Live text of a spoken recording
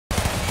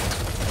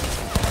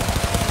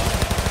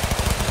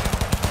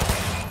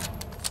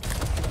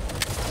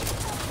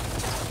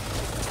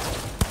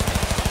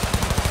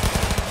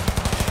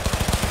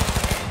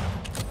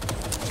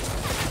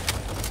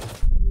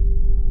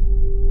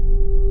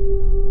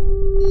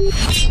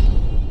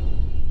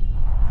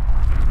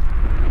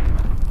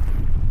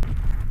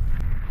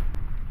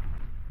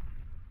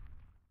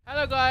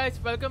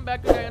Welcome back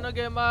to dino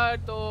gamer.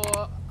 तो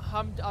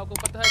हम आपको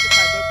पता है कि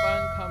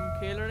साइबरपंक हम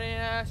खेल रहे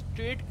हैं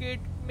स्ट्रीट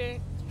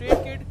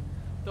किड।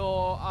 तो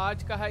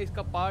आज का है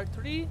इसका पार्ट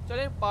 3।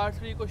 चलें पार्ट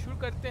 3 को शुरू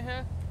करते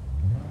हैं।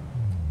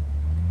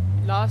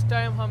 लास्ट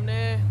टाइम हमने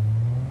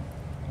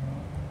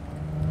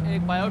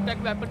एक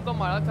बायोटेक वेपन को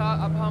मारा था।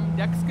 अब हम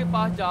डेक्स के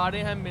पास जा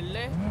रहे हैं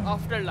मिलने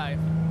आफ्टर लाइफ,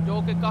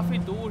 जो कि काफ़ी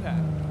दूर है।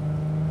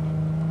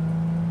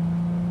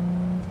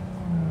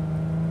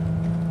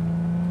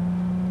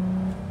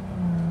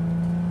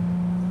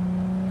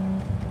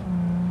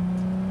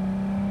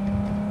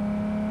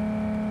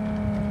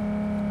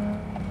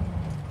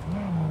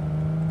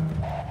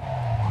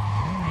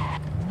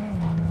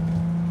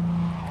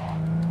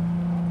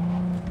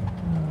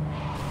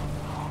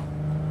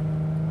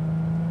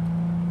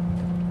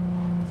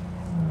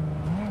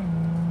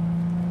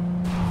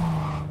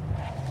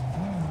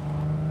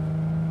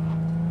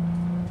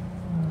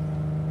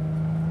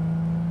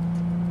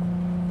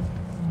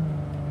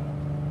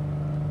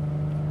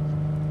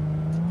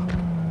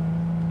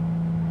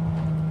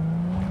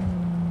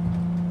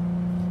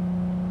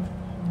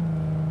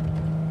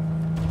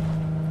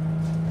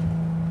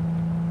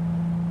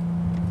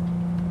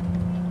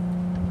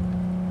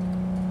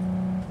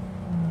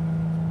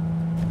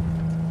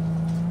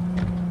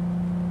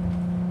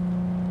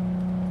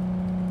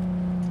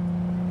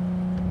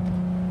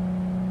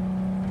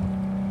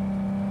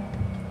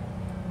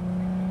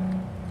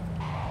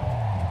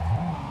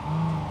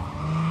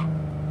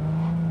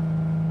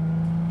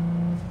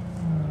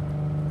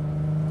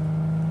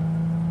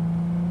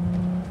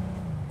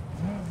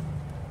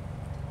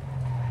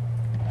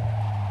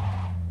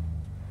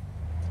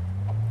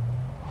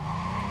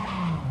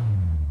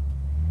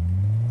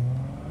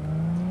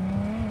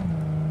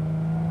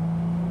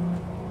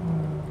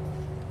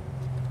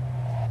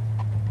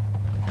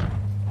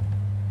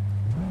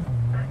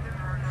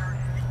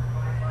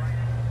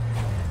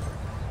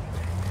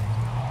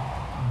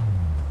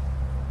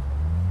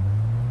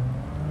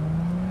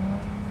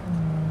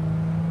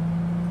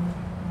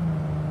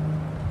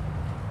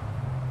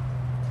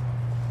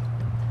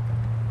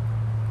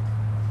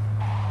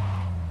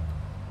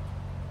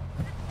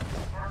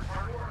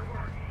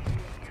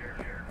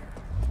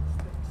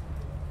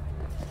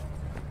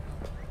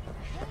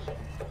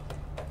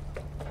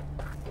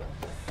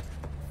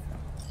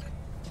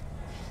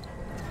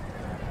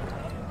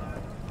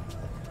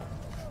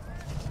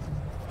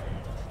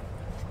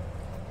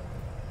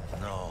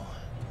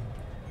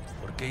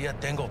 Que ya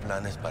tengo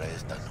planes para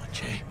esta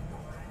noche.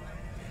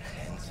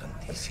 Virgen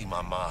Santísima,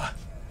 ma.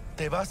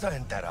 Te vas a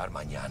enterar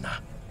mañana.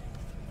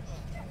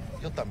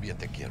 Yo también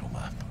te quiero,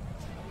 ma.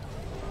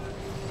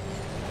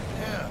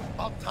 Yeah,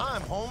 about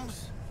time, Holmes.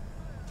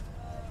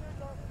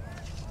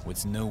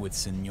 What's new with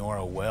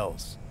Senora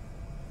Wells?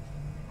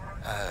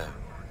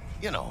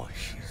 You know,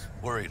 she's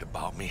worried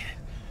about me.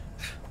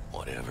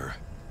 Whatever.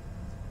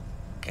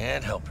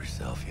 Can't help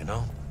herself, you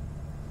know?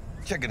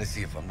 Checking to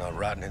see if I'm not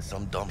rotting in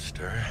some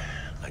dumpster.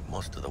 Like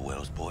most of the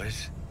Wells boys.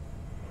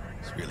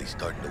 It's really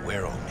starting to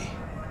wear on me.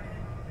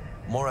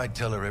 More I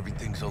tell her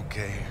everything's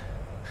okay,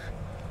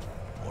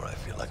 more I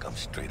feel like I'm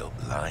straight up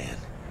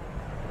lying.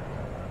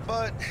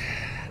 But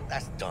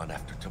that's done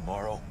after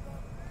tomorrow.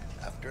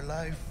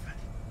 Afterlife,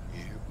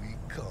 here we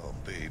come,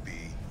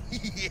 baby.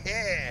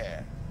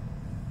 Yeah!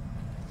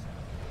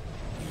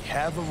 We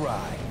have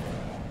arrived.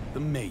 The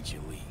major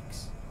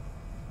leagues.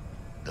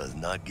 Does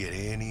not get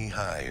any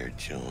higher,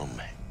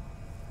 chum.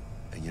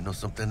 And you know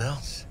something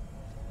else?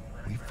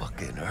 We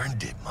fucking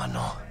earned it,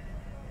 mano.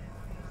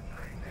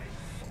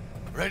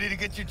 Ready to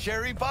get your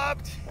cherry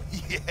popped?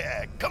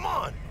 Yeah, come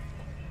on!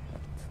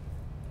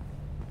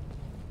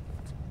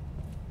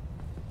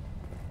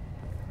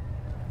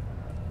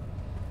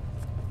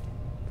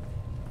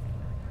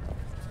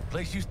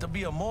 Place used to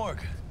be a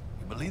morgue.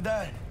 You believe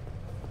that?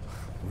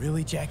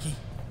 Really, Jackie?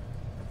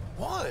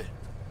 What?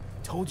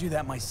 Told you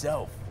that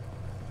myself.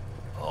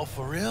 Oh,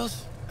 for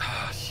reals?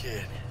 Ah,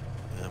 shit.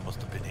 That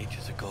must have been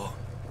ages ago.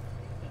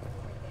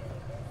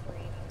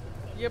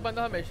 ये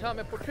बंदा हमेशा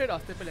हमें पुठे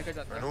रास्ते पे लेकर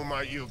जाता है। And who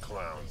might you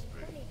clowns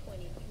be?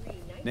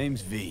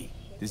 Name's V.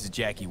 This is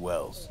Jackie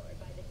Wells.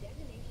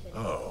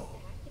 Oh.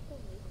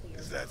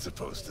 Is that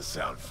supposed to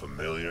sound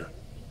familiar?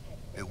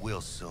 It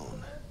will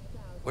soon.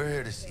 We're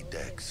here to see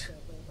Dex.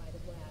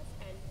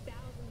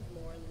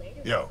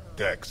 Yo,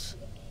 Dex.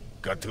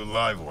 Got 2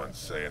 live ones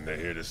saying they're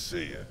here to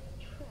see you.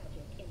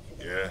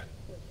 Yeah?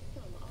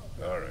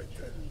 Alright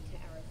then.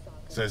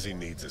 Says he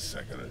needs a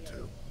second or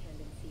 2.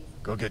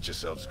 Go get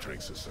yourselves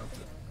drinks or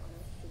something.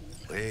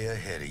 Way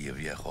ahead of you,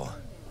 viejo.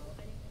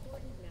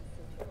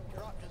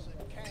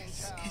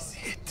 This is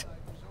it.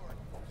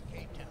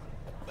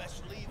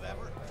 Best leave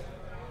ever.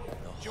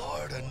 The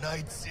heart of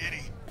Night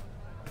City.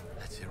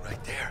 That's it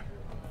right there.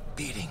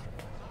 Beating.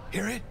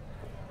 Hear it?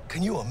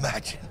 Can you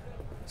imagine?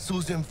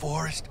 Susan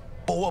Forrest,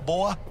 Boa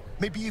Boa,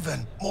 maybe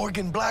even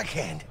Morgan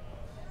Blackhand.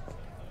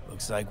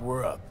 Looks like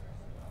we're up.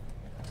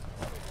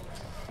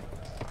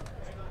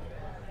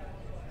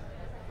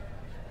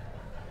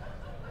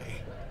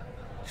 Hey,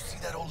 you see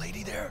that old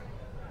lady there?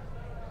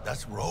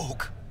 That's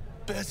Rogue.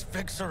 best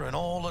fixer in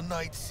all of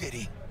Night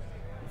City.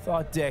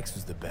 Thought Dex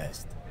was the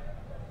best.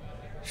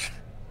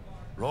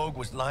 Rogue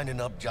was lining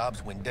up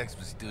jobs when Dex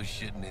was still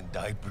shitting in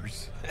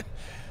diapers.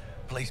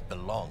 Place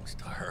belongs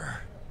to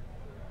her.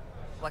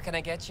 What can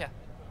I get you?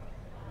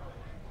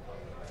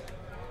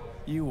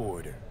 You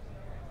order.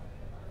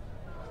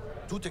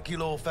 2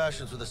 tequila old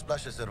fashions with a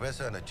splash of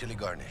cerveza and a chili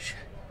garnish.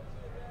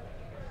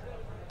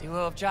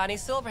 Duo of Johnny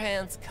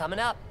Silverhands coming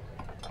up.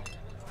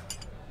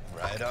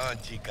 Right on,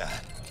 chica.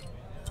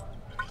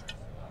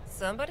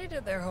 Somebody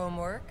did their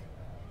homework.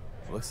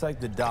 Looks like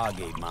the dog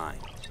ate mine.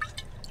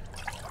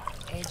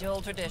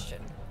 Age-old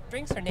tradition.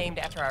 Drinks are named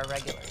after our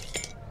regulars.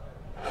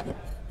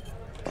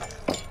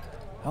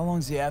 How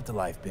long's the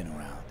Afterlife been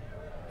around?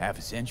 Half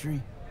a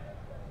century?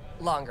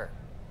 Longer.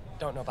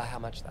 Don't know by how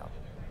much, though.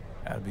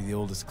 That'd be the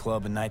oldest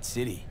club in Night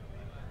City.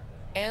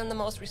 And the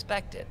most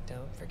respected.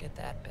 Don't forget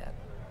that bit.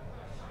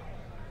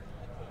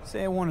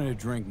 Say I wanted a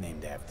drink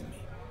named after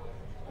me.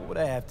 What would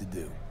I have to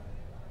do?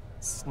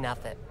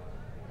 Snuff it.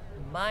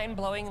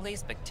 Mind-blowingly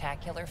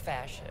spectacular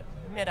fashion.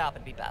 It up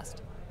and be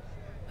best.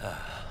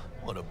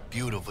 What a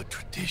beautiful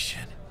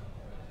tradition.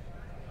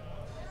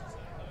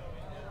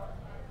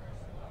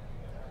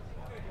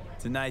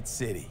 To Night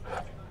City.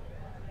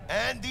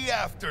 And the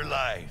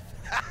afterlife.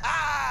 Ha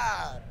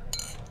ha!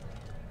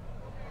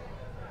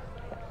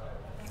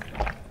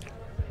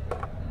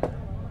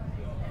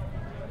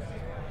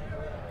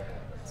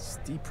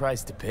 Steep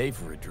price to pay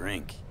for a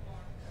drink.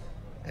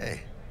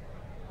 Hey,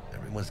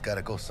 everyone's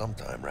gotta go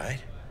sometime,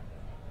 right?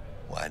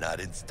 Why not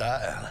in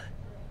style?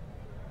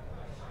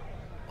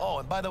 Oh,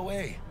 and by the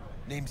way,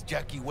 name's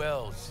Jackie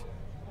Wells.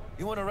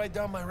 You wanna write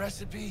down my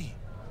recipe?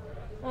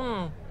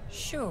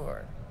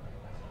 Sure.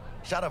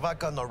 Shot of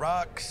vodka on the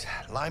rocks,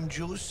 lime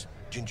juice,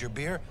 ginger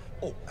beer,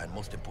 oh, and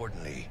most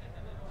importantly,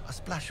 a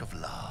splash of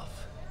love.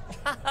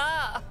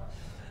 Haha!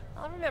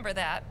 I'll remember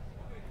that.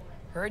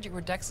 Heard you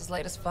were Dex's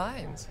latest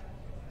finds.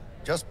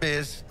 Just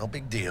biz, no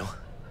big deal.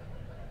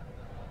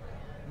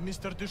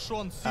 Mr.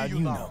 Dishon, see How you do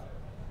you now. know?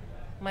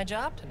 My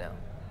job to know.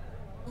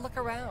 Look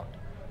around.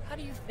 How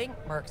do you think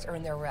mercs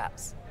earn their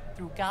reps?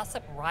 Through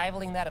gossip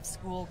rivaling that of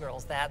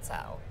schoolgirls, that's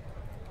how.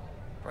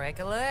 Break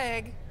a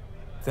leg.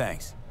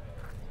 Thanks.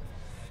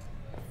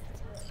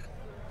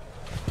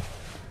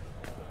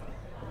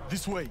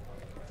 This way.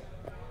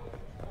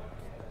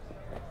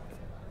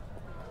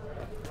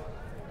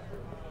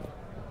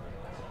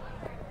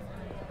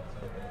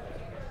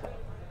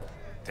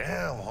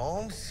 Damn,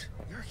 Holmes,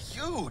 you're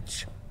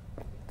huge.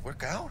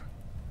 Work out?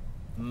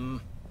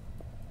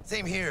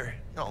 Same here,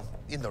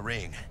 in the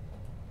ring.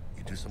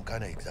 You do some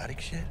kind of exotic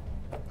shit?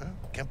 Huh?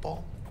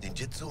 Kempo?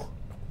 Ninjutsu?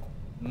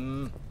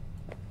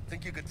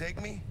 Think you could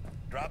take me?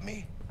 Drop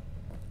me?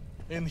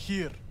 In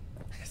here.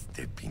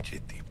 Este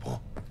pinche tipo.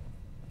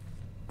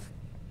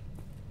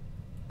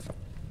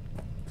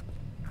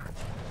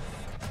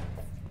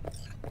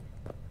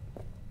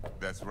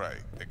 That's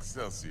right,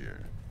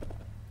 Excelsior.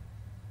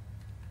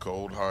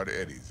 Cold hard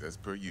eddies, as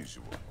per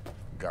usual.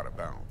 Gotta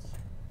bounce.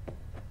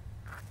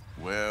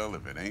 Well,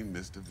 if it ain't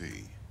Mr.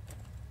 V.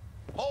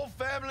 Whole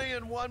family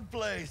in one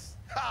place.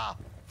 Ha!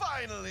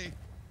 Finally!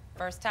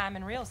 First time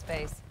in real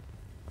space.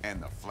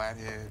 And the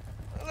flathead.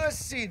 Let's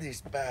see this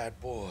bad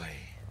boy.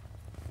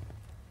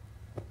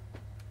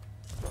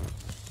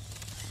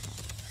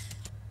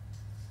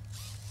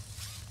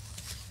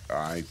 All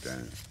right,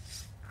 then.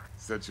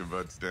 Set your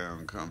butts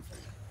down comfy.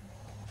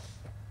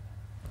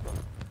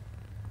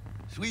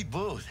 Sweet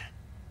booth.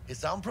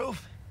 It's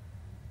soundproof?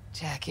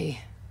 Jackie.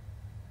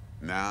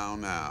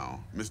 Now,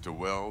 Mr.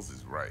 Wells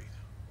is right.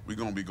 We're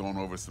gonna be going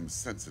over some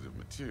sensitive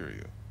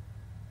material.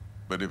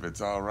 But if it's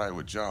all right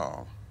with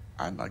y'all,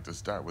 I'd like to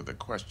start with a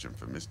question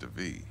for Mr.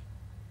 V.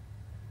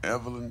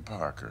 Evelyn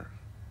Parker,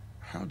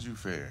 how'd you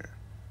fare?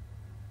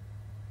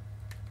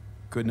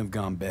 Couldn't have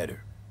gone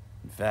better.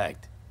 In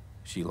fact,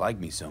 she liked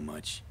me so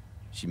much,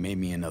 she made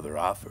me another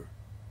offer.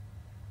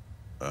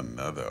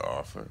 Another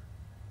offer?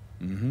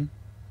 Mm-hmm.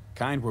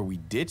 Kind where we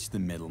ditch the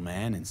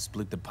middleman and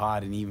split the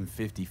pot in even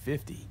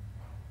 50-50.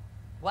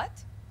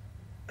 What?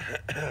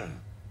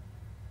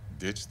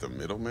 Ditch the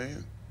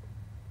middleman?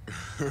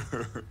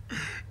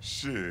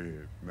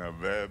 Shit, now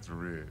that's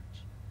rich.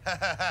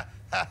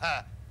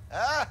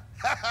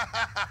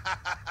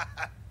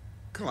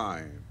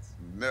 Clients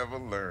never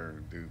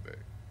learn, do they?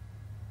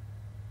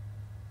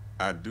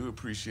 I do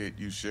appreciate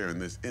you sharing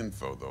this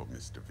info, though,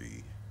 Mr.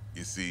 V.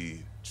 You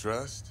see,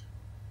 trust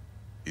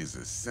is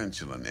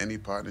essential in any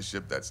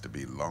partnership that's to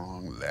be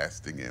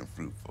long-lasting and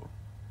fruitful.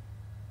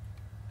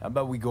 How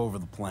about we go over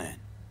the plan?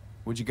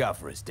 What you got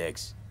for us,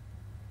 Dex?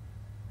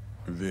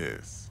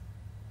 This.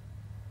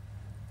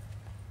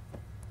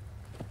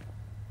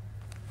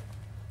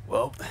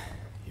 Well,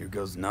 here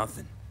goes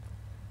nothing.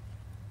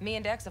 Me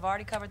and Dex have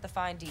already covered the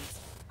fine deeds.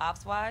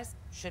 Ops-wise,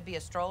 should be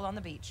a stroll on the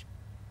beach.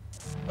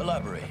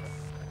 Elaborate.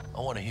 I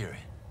want to hear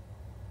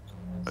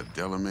it. A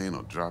Delamain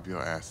will drop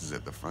your asses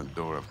at the front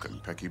door of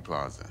Konpeki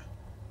Plaza.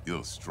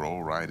 You'll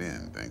stroll right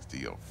in thanks to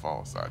your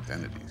false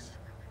identities.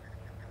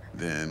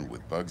 Then,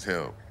 with Bug's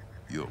help,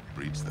 you'll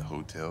breach the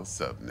hotel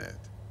subnet.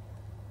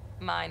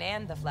 Mine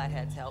and the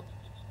Flatheads help.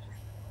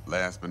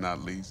 Last but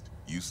not least,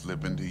 you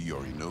slip into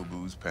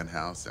Yorinobu's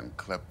penthouse and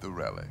clep the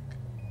relic.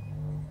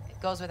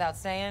 It goes without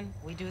saying,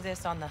 we do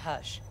this on the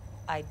hush.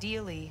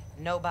 Ideally,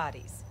 no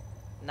bodies.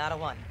 Not a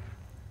one.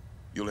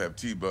 You'll have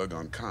T-Bug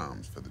on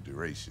comms for the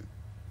duration.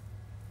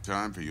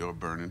 Time for your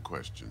burning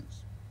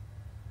questions.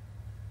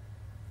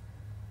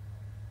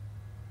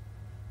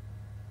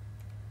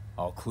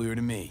 All clear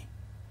to me.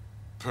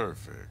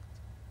 Perfect.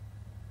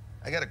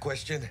 I got a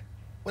question.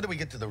 When do we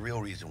get to the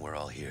real reason we're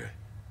all here?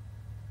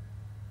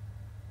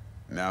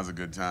 Now's a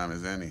good time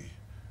as any.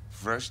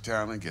 Fresh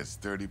talent gets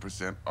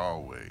 30%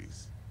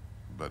 always.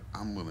 But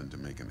I'm willing to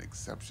make an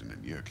exception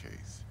in your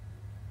case.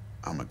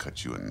 I'm gonna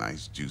cut you a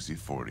nice juicy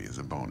 40 as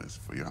a bonus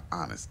for your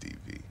honesty,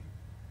 V.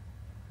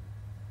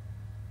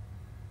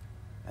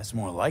 That's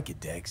more like it,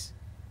 Dex.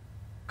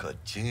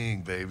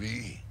 Ka-ching,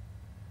 baby.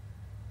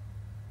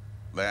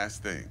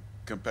 Last thing,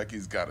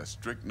 Konpeki's got a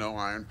strict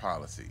no-iron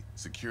policy,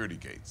 security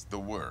gates, the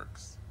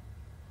works.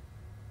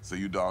 So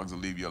you dogs will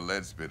leave your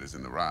lead spitters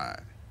in the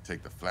ride.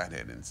 Take the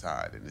Flathead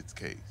inside in its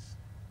case.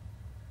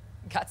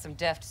 Got some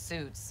deft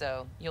suits,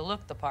 so you'll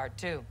look the part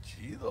too.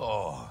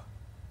 Chido.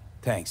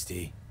 Thanks,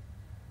 T.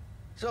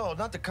 So,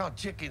 not to count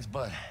chickens,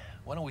 but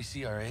why don't we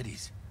see our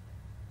Eddies?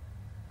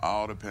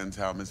 All depends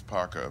how Miss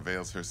Parker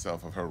avails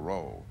herself of her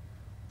role.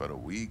 But a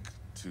week,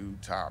 2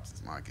 tops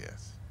is my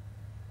guess.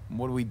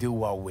 What do we do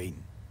while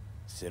waiting?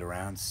 Sit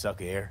around,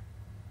 suck air?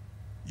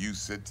 You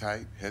sit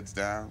tight, heads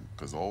down,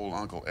 'cause old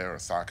Uncle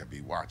Arasaka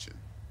be watching.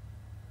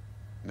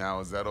 Now,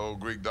 as that old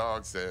Greek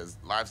dog says,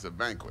 life's a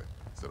banquet,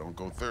 so don't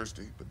go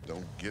thirsty, but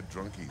don't get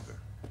drunk either.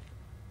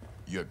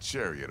 Your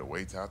chariot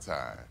awaits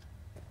outside.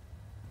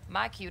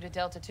 My cue to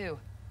Delta 2.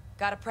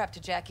 Gotta prep to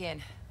jack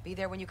in. Be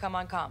there when you come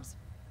on comms.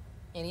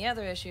 Any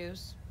other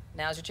issues,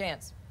 now's your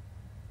chance.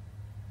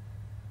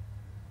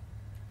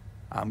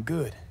 I'm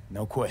good.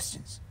 No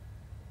questions.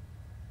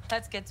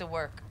 Let's get to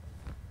work.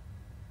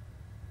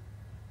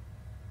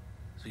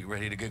 So you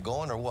ready to get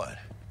going or what?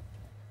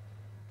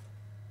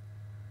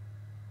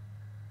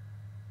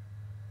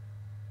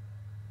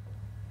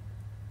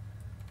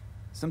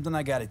 Something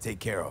I gotta take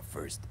care of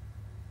first.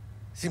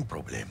 Sin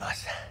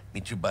problemas.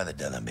 Meet you by the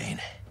Delamain.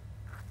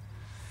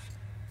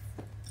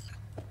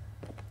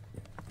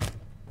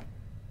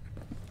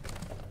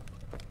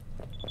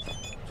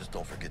 Just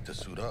don't forget to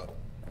suit up.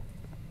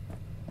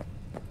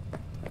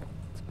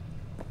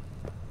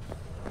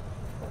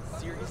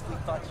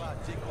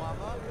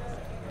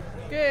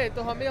 Okay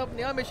तो हमें अब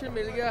नया mission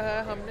मिल गया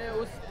है। हमने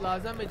उस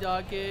plaza में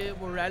जाके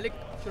वो रैलिक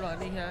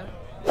चुरानी है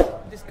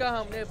जिसका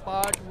हमने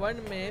पार्ट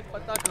 1 में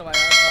पता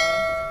करवाया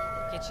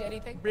था Get you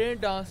anything? Brain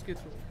dance के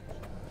through.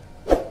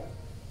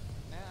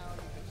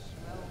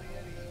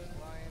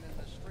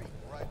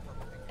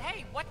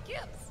 Hey, what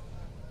gives?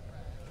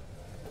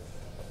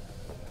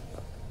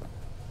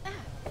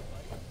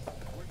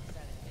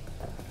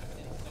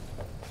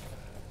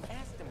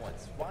 Asked him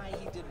once why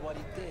he did what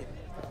he did.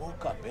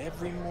 Woke up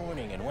every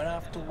morning and went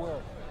off to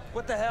work.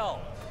 What the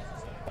hell?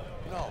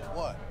 No,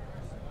 what?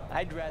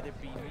 I'd rather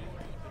be me.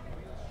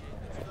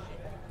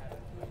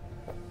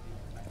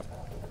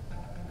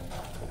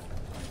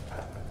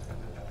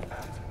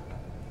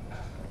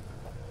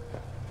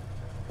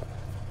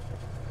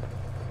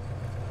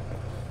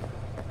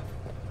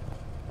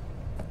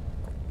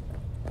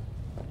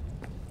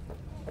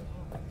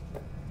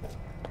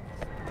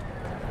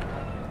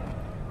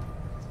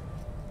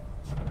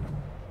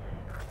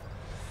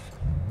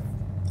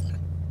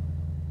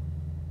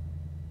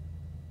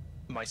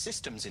 My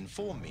systems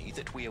inform me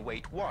that we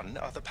await one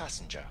other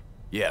passenger.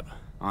 Yep,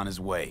 on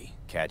his way,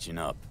 catching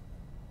up.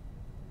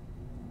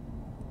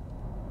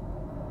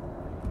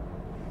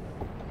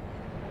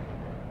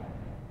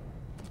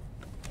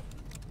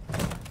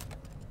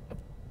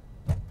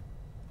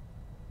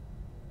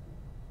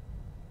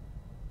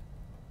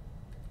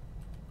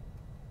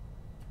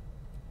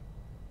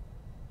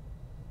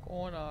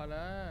 कौन आ रहा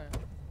है?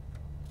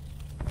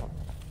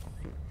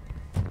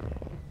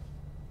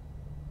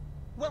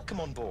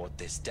 Welcome on board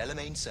this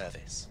Delamain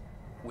service.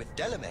 With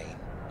Delamain,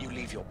 you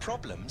leave your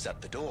problems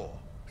at the door.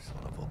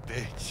 Son of a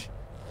bitch.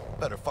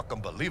 Better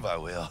fucking believe I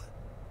will.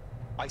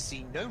 I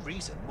see no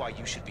reason why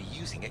you should be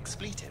using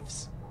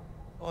expletives.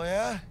 Oh,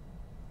 yeah?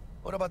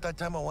 What about that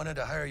time I wanted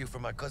to hire you for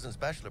my cousin's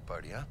bachelor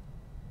party, huh?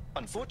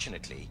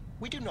 Unfortunately,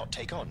 we do not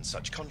take on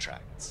such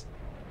contracts.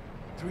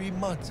 3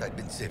 months I'd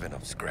been saving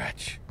up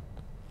scratch.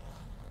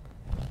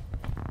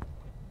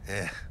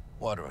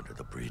 Water under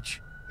the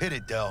bridge. Hit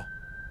it, Del.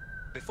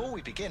 Before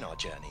we begin our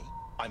journey,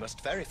 I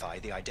must verify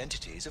the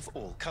identities of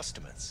all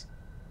customers.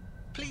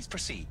 Please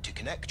proceed to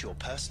connect your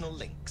personal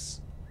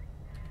links.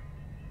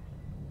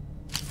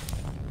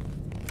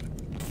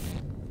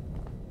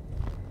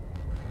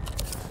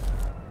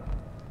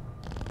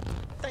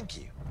 Thank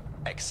you.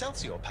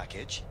 Excelsior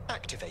package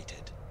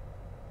activated.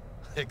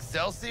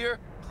 Excelsior?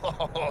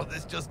 Oh,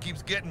 this just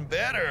keeps getting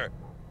better.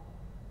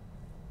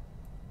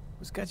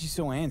 What's got you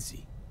so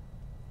antsy?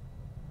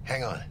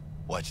 Hang on.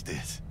 Watch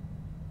this.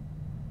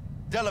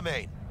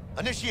 Delamain,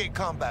 initiate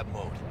combat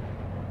mode.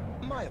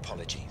 My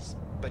apologies.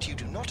 but you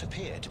do not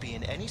appear to be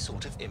in any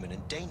sort of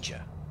imminent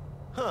danger.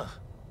 Huh.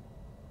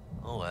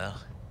 Oh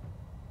well.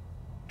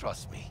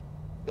 Trust me.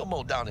 You'll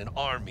mow down an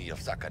army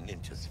of Saka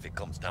ninjas if it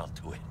comes down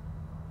to it.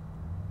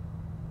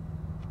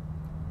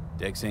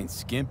 Dex ain't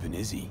skimping,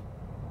 is he?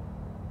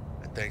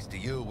 And thanks to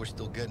you, we're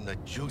still getting a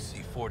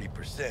juicy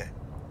 40%.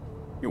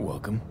 You're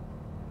welcome.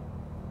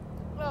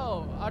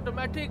 Oh,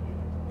 automatic.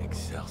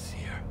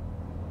 Excelsior.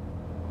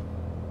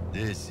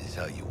 This is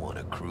how you want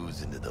to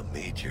cruise into the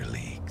major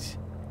leagues.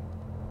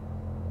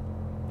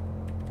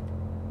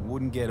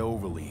 Wouldn't get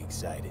overly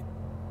excited.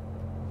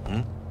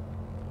 Hmm?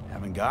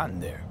 Haven't gotten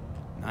there.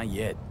 Not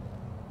yet.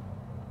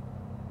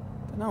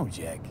 Dunno,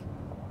 Jack.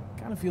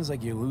 Kinda feels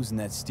like you're losing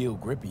that steel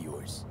grip of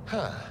yours.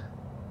 Huh.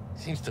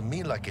 Seems to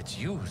me like it's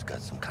you who's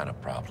got some kind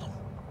of problem.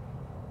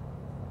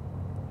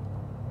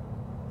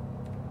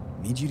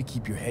 Need you to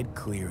keep your head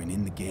clear and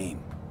in the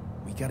game.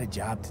 We got a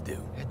job to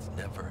do. It's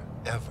never,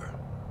 ever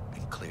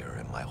been clearer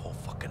in my whole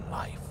fucking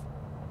life.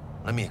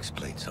 Let me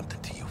explain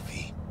something to you,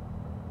 V.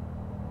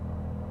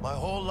 My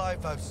whole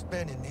life I've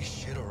spent in this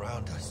shit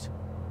around us.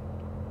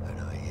 And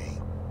I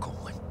ain't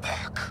going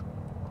back.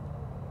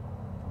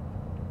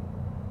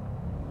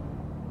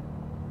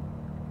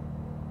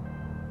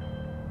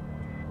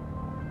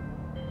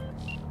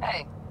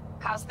 Hey,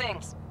 how's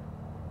things?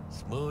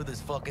 Smooth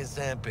as fucking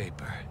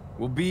sandpaper.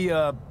 We'll be,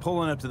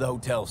 pulling up to the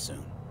hotel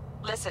soon.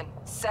 Listen,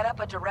 set up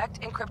a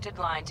direct encrypted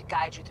line to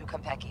guide you through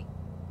Konpeki.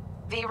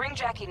 V, ring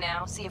Jackie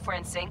now, see if we're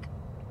in sync.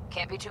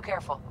 Can't be too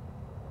careful.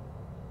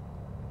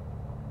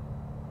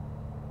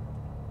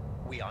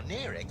 We are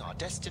nearing our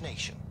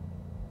destination.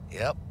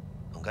 Yep,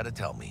 don't gotta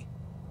tell me.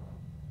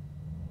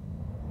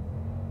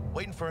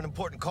 Waiting for an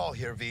important call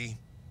here, V.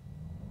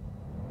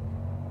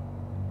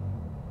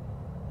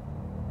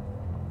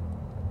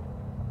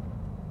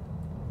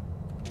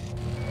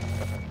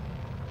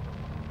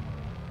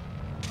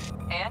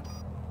 And?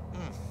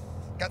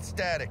 Got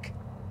static.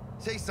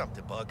 Say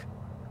something, Bug.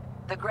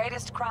 The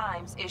greatest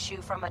crimes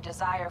issue from a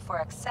desire for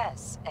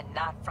excess and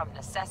not from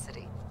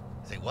necessity.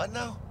 Say what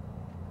now?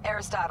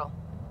 Aristotle.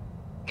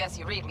 Guess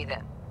you read me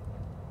then.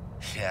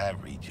 Yeah,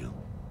 I read you.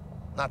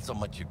 Not so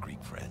much your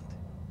Greek friend,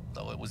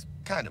 though it was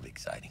kind of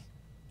exciting.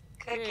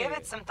 Could give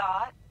it some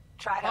thought.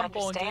 Try to हम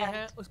पहुंचे understand.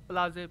 हैं उस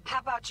प्लाजे पे. How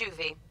about you,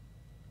 V?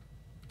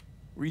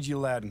 Read you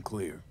loud and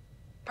clear.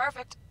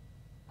 Perfect.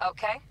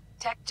 Okay.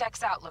 Tech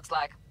checks out, looks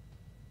like.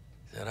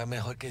 Será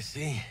mejor que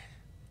sí.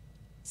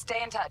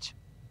 Stay in touch.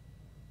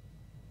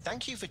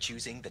 Thank you for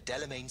choosing the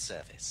Delamain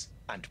service,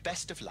 and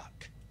best of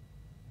luck.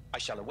 I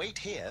shall await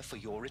here for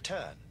your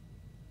return.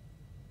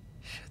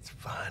 Shit's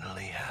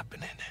finally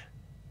happening.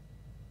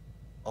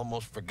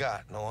 Almost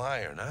forgot, no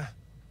iron, huh?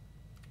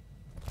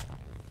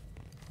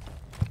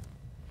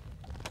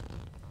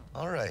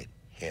 All right,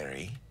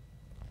 Harry.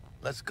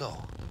 Let's go.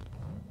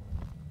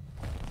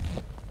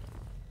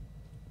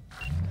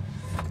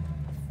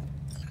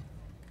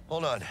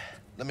 Hold on.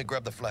 Let me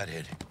grab the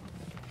flathead.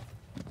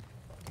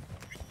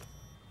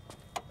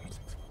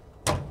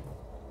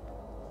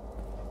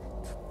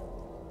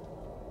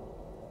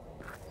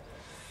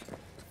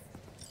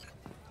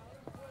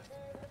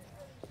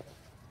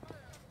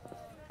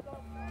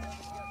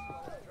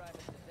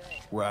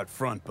 We're out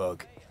front,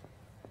 Bug.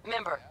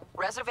 Remember,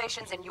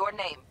 reservations in your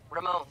name,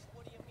 Ramon.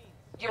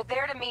 You're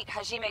there to meet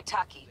Hajime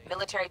Taki,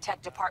 military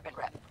tech department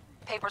rep.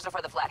 Papers are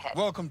for the flathead.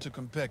 Welcome to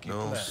Konpeki.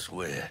 No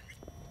sweat.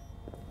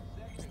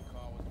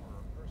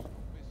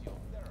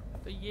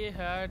 तो ये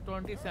है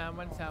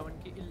 27-7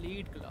 की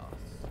elite class.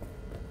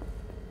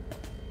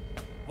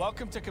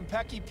 Welcome to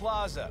Konpeki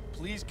Plaza.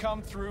 Please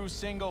come through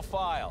single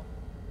file.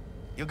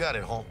 You got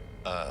it, home.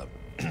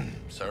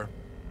 Sir?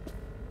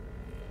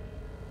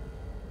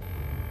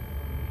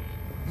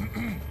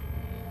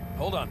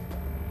 Hold on.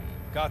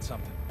 Got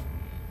something.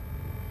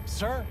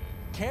 Sir,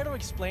 care to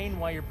explain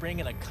why you're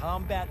bringing a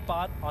combat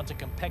bot onto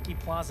Konpeki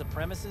Plaza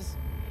premises?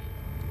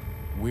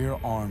 We're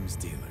arms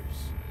dealers.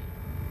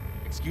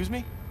 Excuse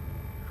me?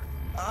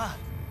 Ah,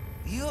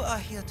 you are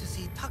here to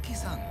see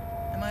Taki-san,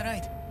 am I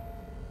right?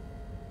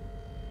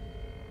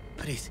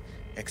 Please,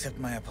 accept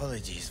my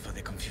apologies for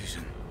the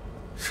confusion.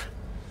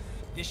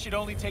 This should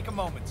only take a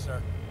moment, sir.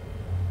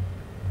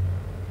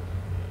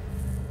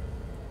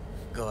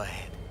 Go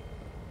ahead.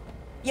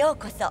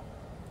 Yokoso.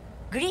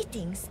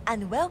 Greetings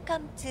and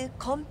welcome to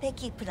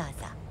Konpeki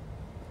Plaza.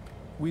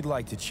 We'd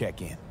like to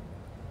check in.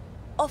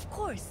 Of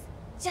course.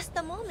 Just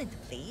a moment,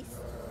 please.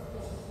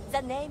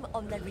 The name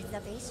on the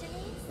reservation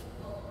is?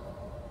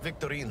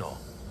 Victorino.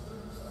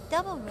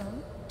 Double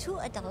room, 2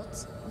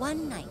 adults,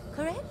 1 night,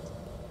 correct?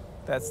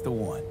 That's the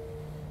one.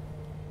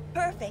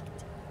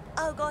 Perfect.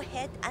 I'll go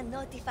ahead and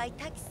notify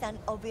Taki-san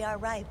of your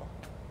arrival.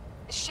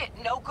 Shit,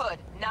 no good.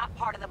 Not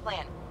part of the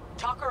plan.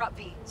 Talk her up,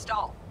 V.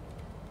 Stall.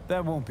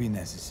 That won't be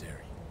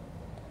necessary.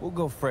 We'll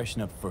go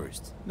freshen up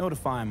first.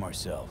 Notify him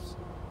ourselves.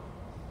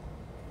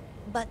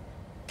 But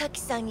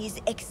Taki-san is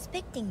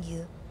expecting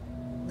you,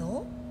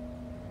 no?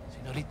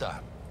 Señorita,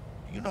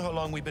 do you know how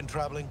long we've been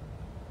traveling?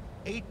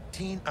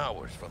 18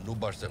 hours from New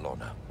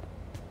Barcelona.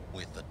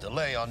 With a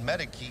delay on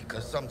Medikey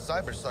because some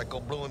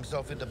cyberpsycho blew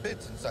himself into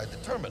bits inside the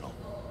terminal.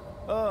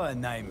 Oh, a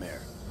nightmare.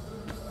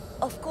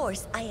 Of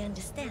course, I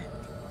understand.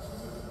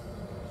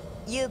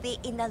 You'll be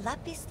in the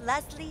Lapis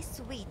Lazuli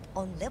suite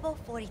on level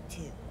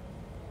 42.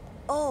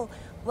 Oh,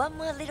 one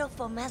more little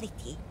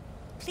formality.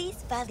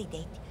 Please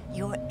validate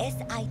your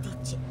SID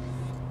chip.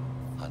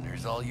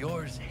 Honor's all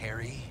yours,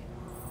 Harry.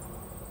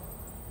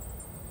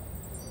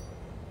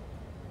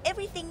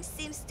 Everything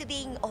seems to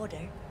be in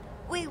order.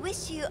 We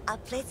wish you a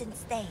pleasant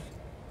stay.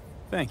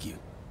 Thank you.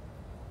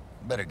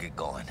 Better get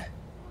going.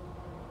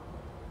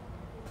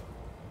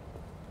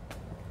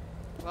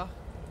 वाह,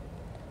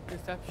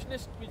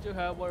 receptionist भी जो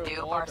है वो New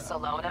robot है.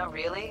 Barcelona,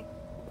 really?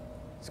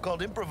 It's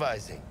called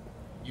improvising.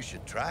 You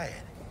should try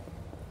it.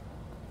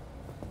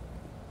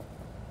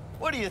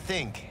 What do you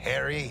think,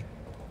 Harry?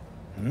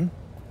 Hmm?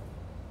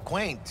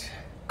 Quaint,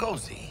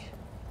 cozy.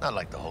 Not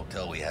like the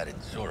hotel we had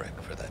in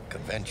Zurich for that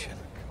convention.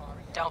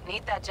 Don't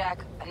need that,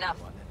 Jack. Enough.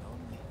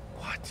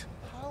 What?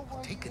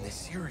 I'm taking this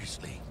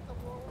seriously.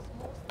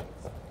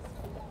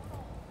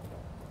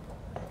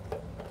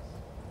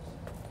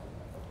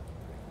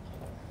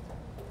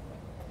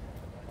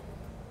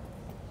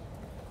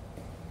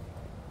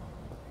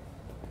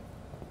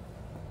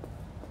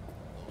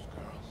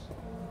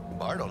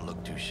 Bar don't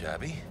look too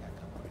shabby.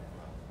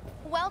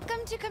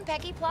 Welcome to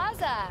Konpeki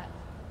Plaza.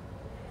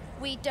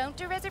 We don't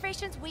do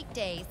reservations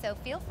weekdays, so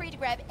feel free to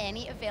grab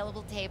any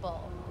available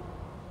table.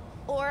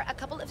 Or a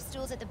couple of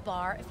stools at the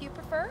bar if you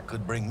prefer.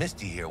 Could bring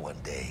Misty here one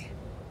day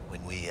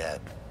when we,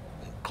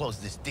 close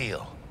this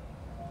deal.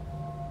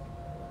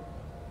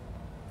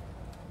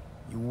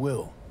 You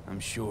will,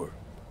 I'm sure.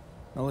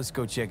 Now let's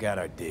go check out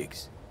our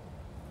digs.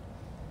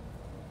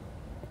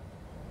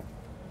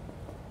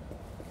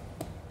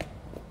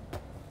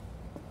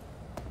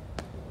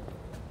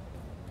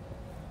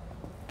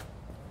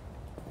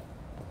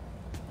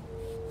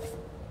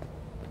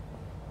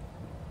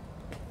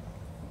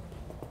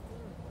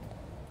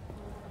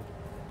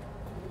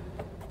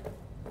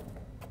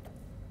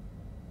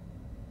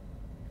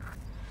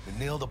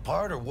 We nailed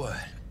apart or what?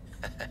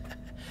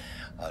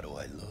 How do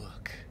I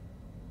look?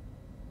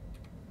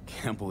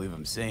 Can't believe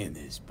I'm saying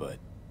this, but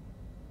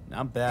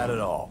not bad at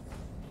all.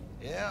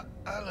 Yeah,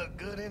 I look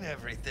good in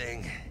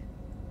everything.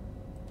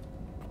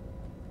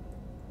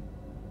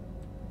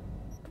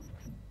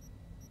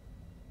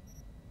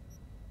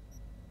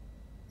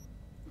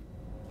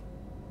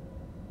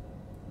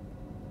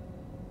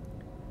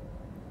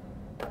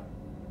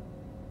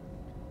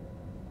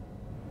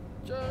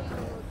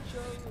 चलो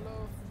चलो.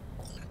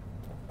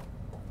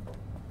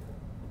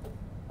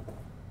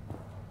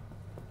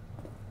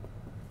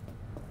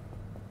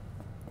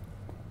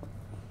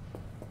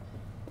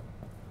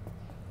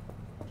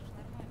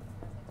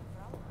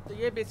 तो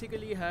ये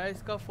basically है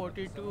इसका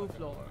 42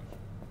 floor.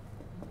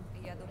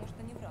 Я думаю,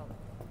 что не врал.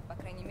 По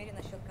крайней мере,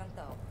 насчет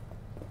Кантау.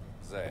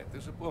 Зая,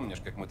 ты же помнишь,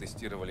 как мы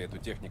тестировали эту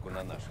технику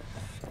на наших?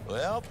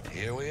 Well,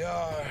 here we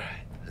are.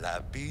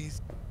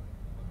 Lapis.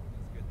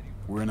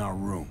 We're in our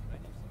room.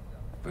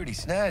 Pretty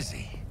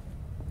snazzy.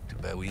 Too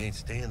bad we ain't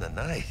staying the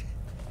night.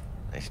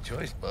 Nice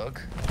choice,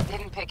 Bug.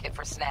 Didn't pick it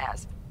for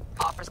snaz.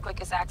 Offers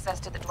quickest access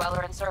to the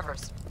dweller and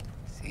servers.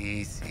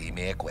 Sí,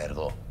 me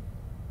acuerdo.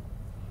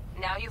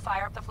 Now you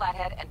fire up the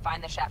flathead and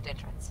find the shaft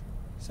entrance.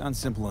 Sounds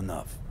simple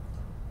enough.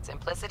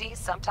 Simplicity,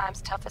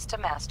 sometimes toughest to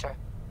master.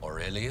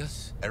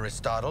 Aurelius?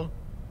 Aristotle?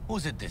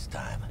 Who's it this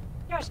time?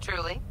 Yours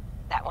truly.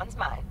 That one's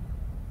mine.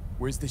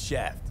 Where's the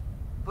shaft?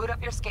 Boot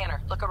up your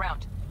scanner. Look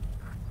around.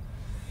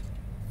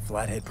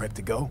 Flathead prep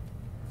to go?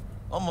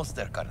 Almost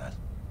there, carnal.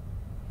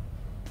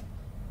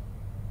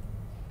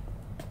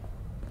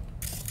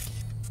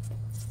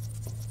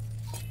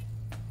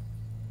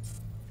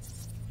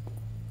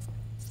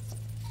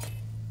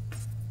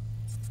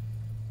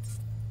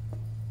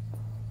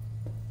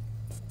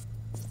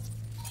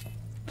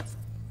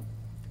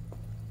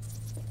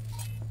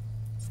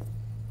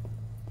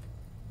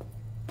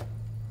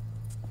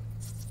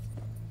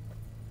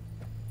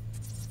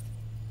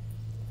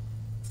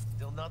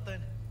 Still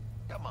nothing?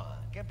 Come on,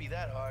 can't be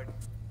that hard.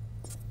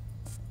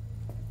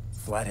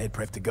 Flathead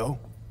prep to go?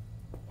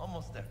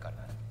 Almost there, carnal.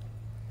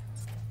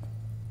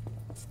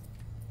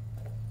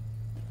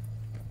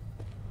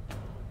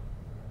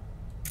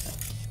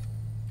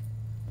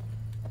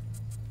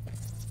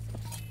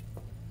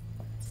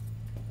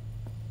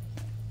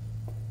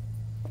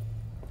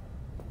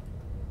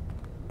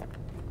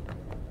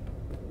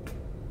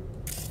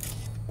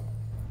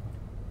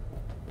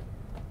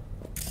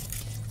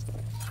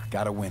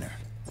 Got a winner.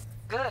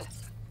 Good.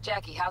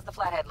 Jackie, how's the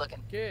flathead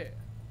looking? Okay.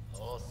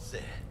 All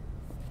set.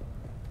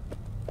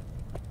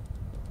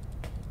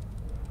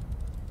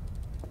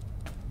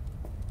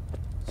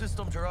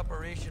 Systems are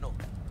operational.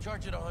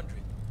 Charge at 100.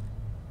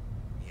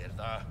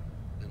 Mierda.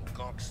 Them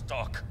conks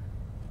stock.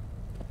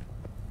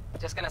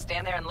 Just gonna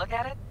stand there and look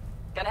at it?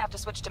 Gonna have to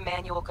switch to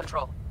manual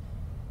control.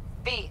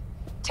 V,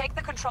 take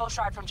the control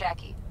shard from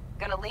Jackie.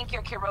 Gonna link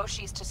your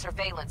Kiroshis to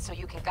surveillance so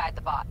you can guide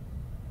the bot.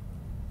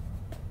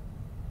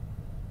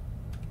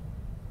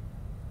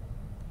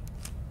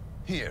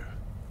 Here.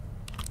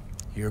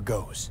 Here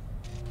goes.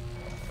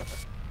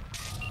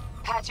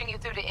 Patching you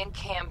through to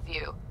in-cam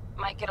view.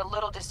 Might get a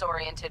little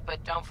disoriented,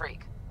 but don't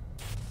freak.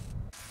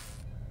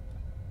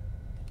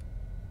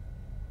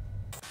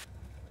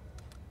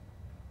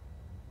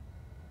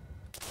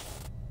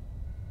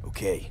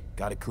 Okay,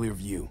 got a clear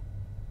view.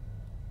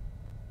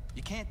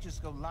 You can't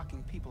just go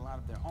locking people out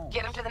of their homes.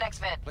 Get them to the next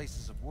vent.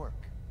 Places of work.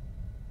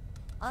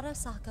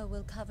 Arasaka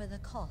will cover the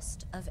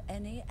cost of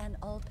any and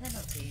all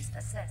penalties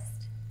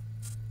assessed.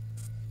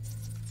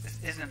 This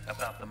isn't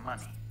about the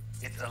money.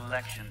 It's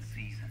election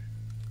season.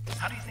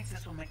 How do you think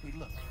this will make me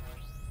look?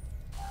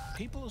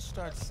 People will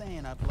start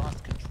saying I've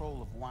lost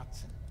control of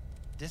Watson.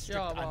 District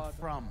I'm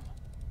from.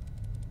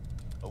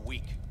 A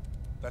week.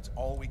 That's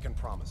all we can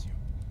promise you.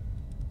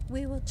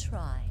 We will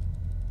try.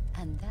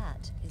 And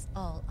that is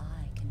all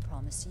I can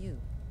promise you.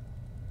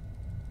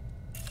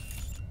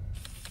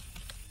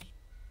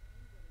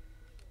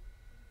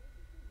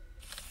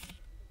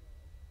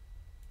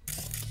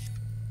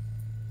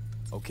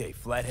 Okay,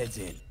 Flathead's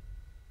in.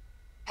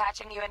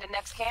 Patching you into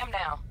next cam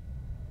now.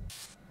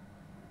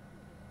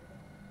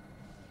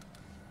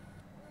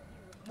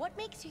 What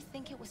makes you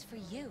think it was for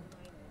you?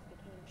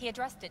 He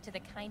addressed it to the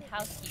kind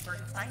housekeeper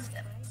who finds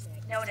him.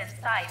 Note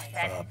inside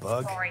said,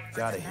 Bug, sorry for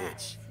got a the mess.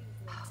 hitch.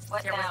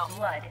 What there now? was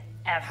blood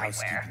everywhere.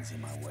 Housekeeping's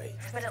in my way.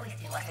 But at least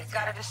he let it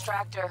Got a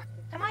distractor.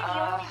 Am I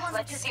the only one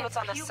let's that see what's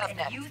on the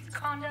subnet. Use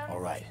condoms? All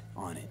right,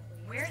 on it.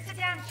 Where's the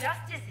damn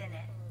justice in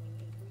it?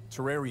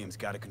 Terrarium's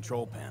got a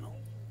control panel.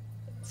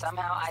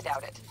 Somehow, I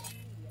doubt it.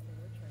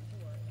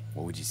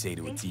 What would you say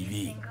to a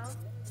TV?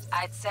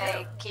 I'd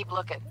say keep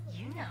looking.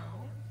 You know.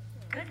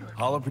 Good looking.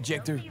 Hollow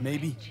projector,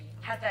 maybe?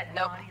 Has that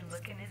naughty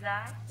look in his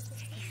eye?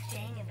 He's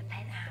staying in the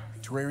penthouse.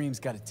 Terrarium's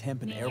got a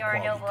temp and air quality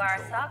Yorinobu control.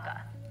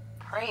 Arasaka.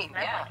 Preen,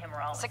 I yeah. like him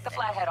rolling Stick the stick.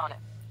 flathead on it.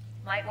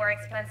 Might wear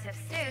expensive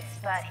suits,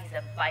 but he's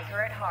a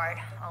biker at heart,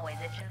 always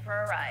itching for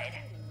a ride.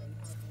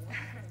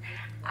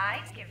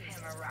 I'd give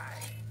him a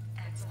ride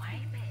and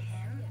wipe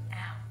him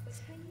out.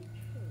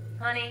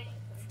 Honey,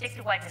 stick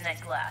to wiping that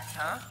glass,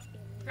 huh?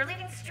 You're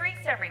leaving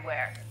streaks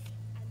everywhere.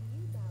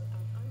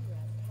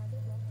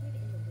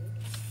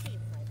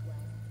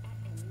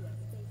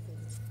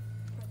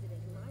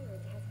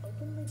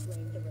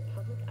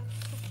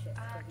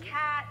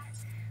 Cat,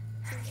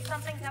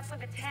 something's up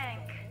with the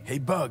tank. Hey,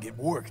 Bug, it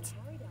worked.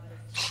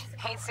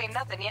 Ain't seen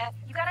nothing yet.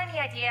 You got any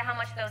idea how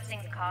much those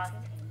things cost?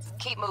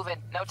 Keep moving.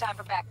 No time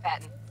for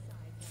backpatting.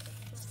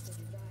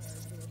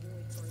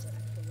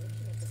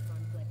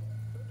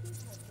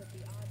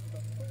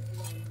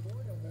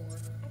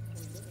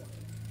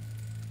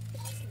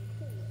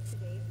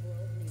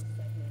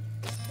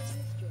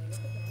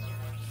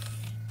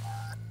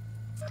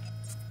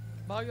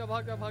 भाग जा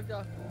भाग जा भाग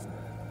जा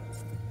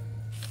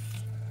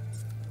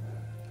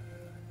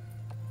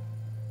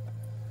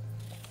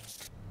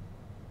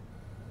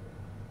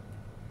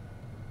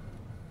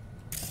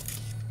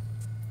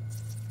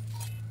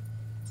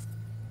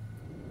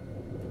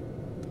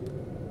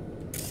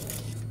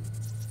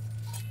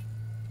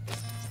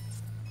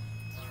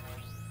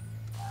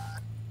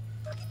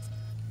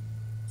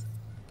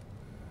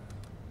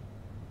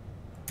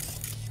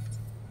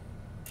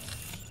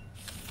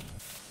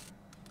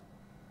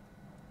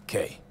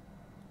Okay.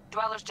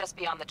 Dweller's just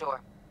beyond the door.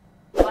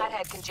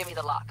 Flathead can jimmy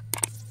the lock.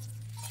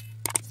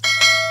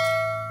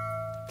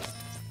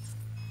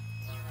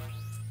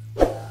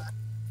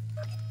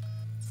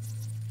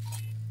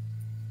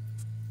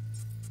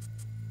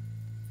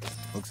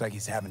 Looks like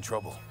he's having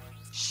trouble.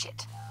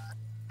 Shit.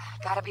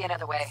 Gotta be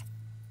another way.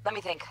 Let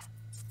me think.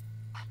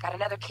 Got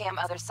another cam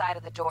other side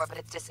of the door, but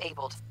it's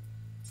disabled.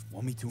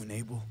 Want me to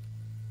enable?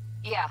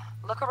 Yeah,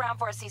 look around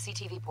for a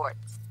CCTV port.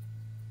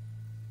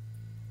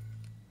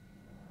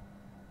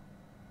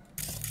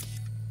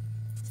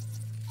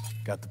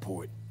 Got the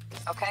port.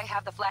 Okay,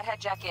 have the flathead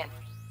jack in.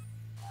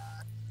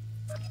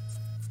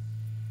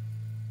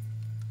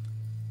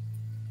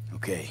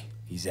 Okay,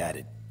 he's at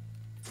it.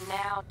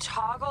 Now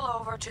toggle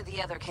over to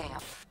the other cam.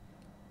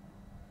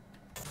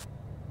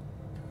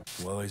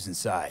 Dweller's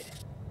inside.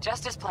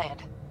 Just as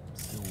planned.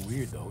 Still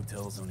weird the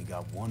hotel's only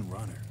got one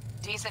runner.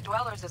 Decent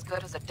dweller's as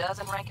good as a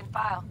dozen rank and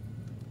file.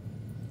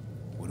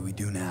 What do we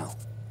do now?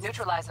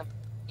 Neutralize him.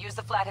 Use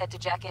the flathead to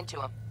jack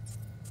into him.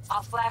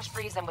 I'll flash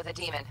freeze him with a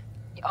demon.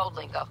 Old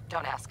lingo,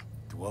 don't ask.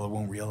 Dweller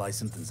won't realize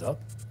something's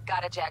up?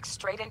 Gotta jack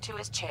straight into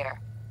his chair.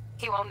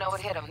 He won't know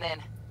it hit him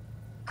then.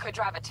 Could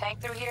drive a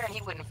tank through here and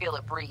he wouldn't feel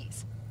it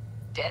breeze.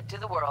 Dead to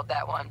the world,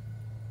 that one.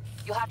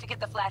 You'll have to get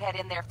the flathead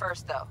in there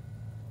first, though.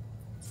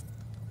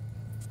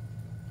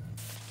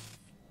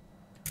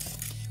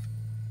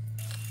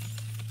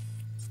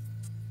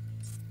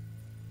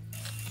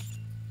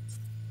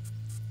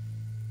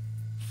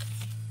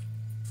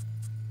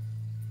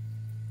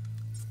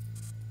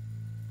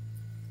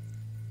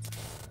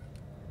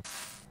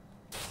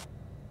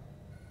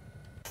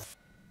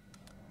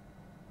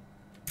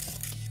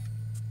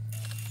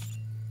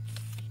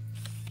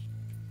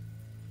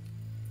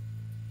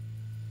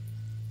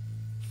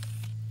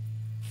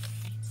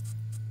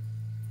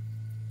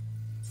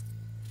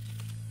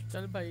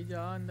 चल भाई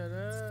जा अंदर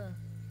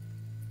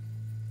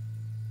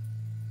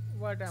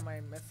What am I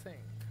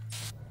missing?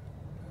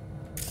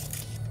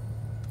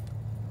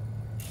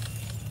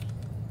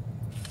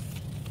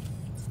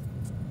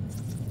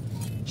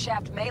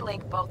 shaft may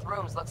link both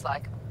rooms, looks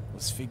like.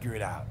 Let's figure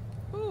it out.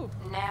 Ooh.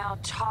 Now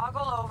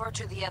toggle over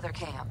to the other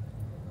cam.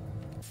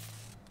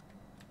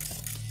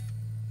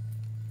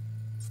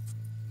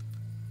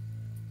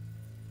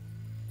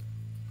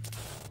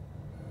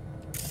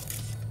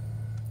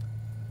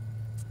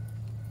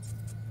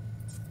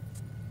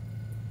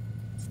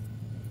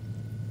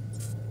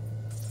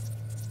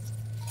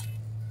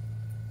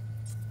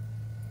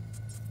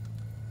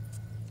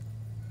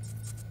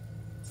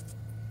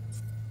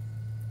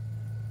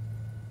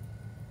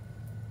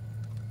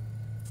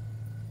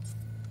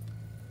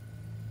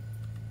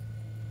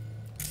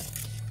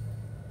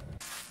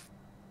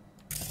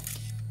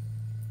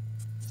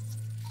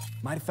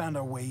 Might have found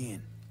our way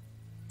in.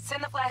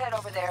 Send the flathead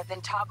over there,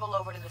 then toggle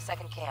over to the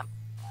second cam.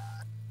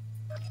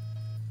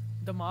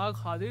 दिमाग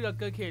हाजिर रख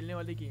कर खेलने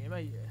वाली game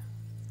है ये.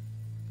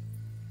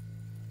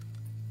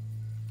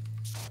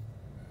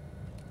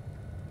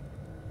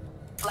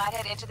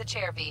 Flathead into the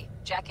chair, V.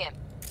 Jack in.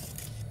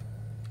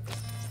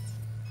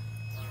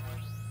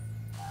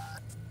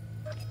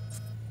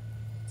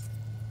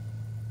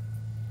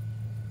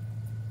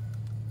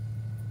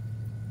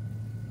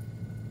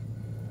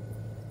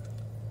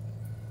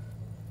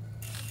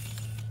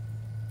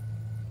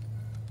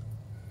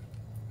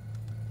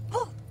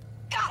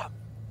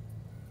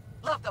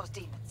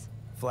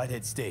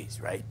 Flathead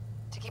stays, right?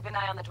 To keep an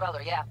eye on the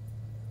dweller, yeah.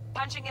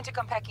 Punching into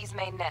Konpeki's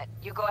main net.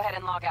 You go ahead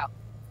and log out.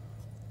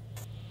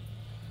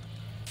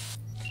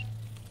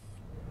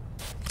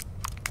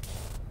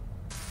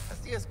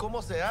 Así es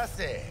como se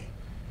hace.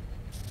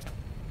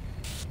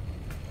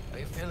 How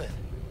you feeling?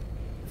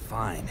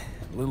 Fine.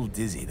 A little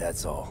dizzy,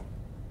 that's all.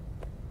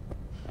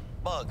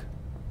 Bug,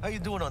 how you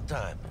doing on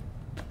time?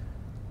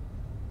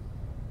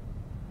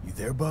 You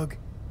there, Bug?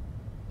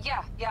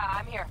 Yeah,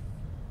 I'm here.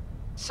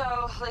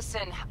 So,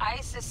 listen,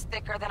 ice is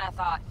thicker than I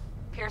thought.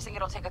 Piercing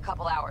it'll take a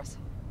couple hours.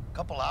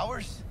 Couple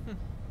hours?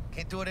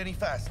 Can't do it any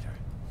faster.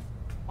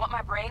 Want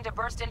my brain to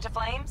burst into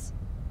flames?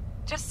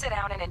 Just sit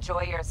down and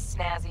enjoy your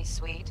snazzy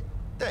sweet.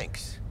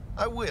 Thanks.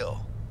 I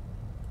will.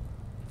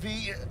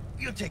 V,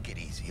 you take it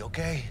easy,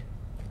 okay?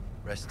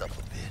 Rest up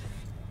a bit.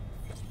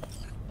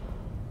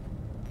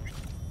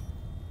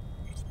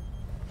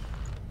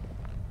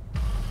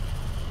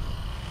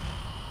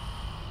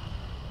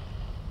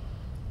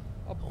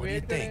 What do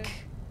you think?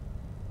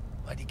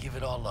 Why'd you give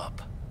it all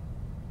up?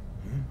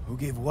 Who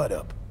gave what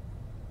up?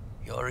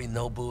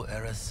 Yorinobu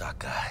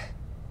Arasaka.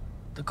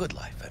 The good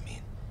life, I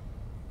mean.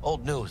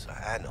 Old news,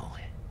 I know.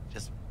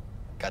 Just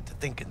got to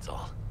thinking's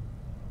all.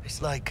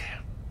 It's like,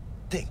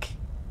 think.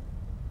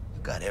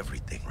 You got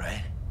everything,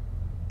 right?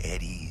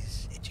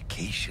 Eddies,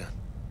 education.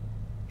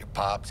 Your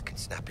pops can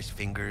snap his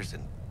fingers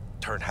and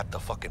turn half the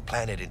fucking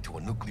planet into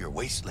a nuclear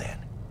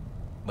wasteland.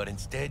 But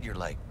instead, you're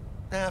like,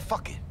 nah,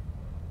 fuck it.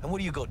 And what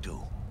do you go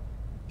do?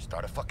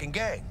 Start a fucking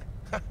gang.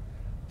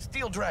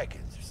 Steal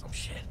dragons or some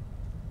shit.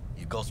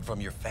 You ghost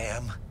from your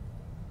fam,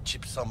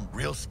 chip some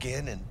real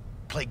skin, and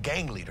play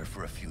gang leader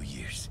for a few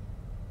years.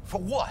 For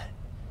what?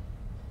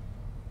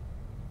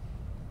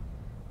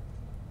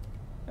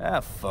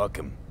 Ah, fuck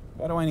him.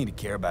 Why do I need to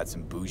care about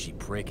some bougie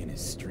prick and his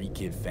street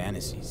kid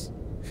fantasies?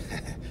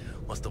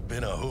 Must have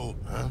been a hoot,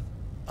 huh?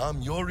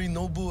 I'm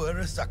Yorinobu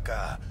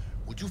Arasaka.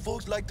 Would you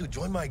folks like to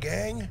join my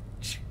gang?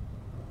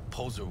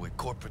 Poser with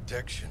court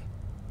protection.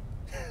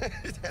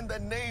 And the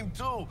name,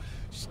 too.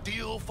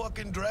 Steel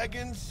fucking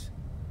dragons?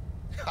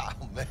 Oh,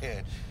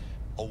 man.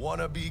 A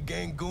wannabe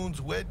Gangoon's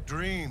wet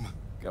dream.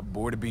 Got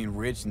bored of being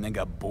rich and then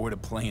got bored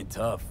of playing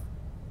tough.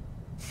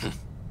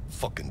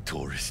 Fucking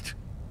tourist.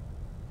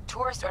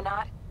 Tourist or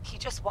not, he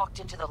just walked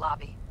into the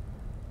lobby.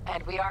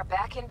 And we are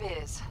back in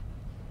biz.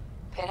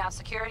 Penthouse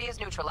security is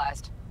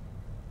neutralized.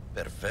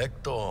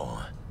 Perfecto.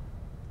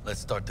 Let's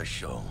start the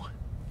show.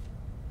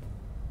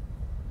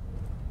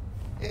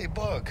 Hey,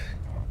 Bug.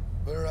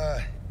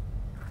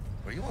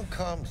 Were you on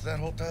comms that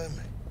whole time?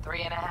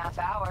 3.5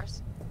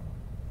 hours.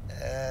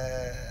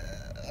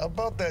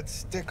 About that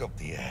stick up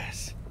the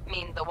ass.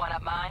 Mean the one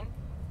up mine?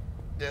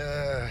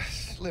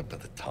 Slip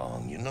of the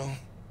tongue, you know?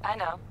 I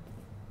know.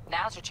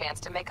 Now's your chance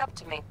to make up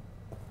to me.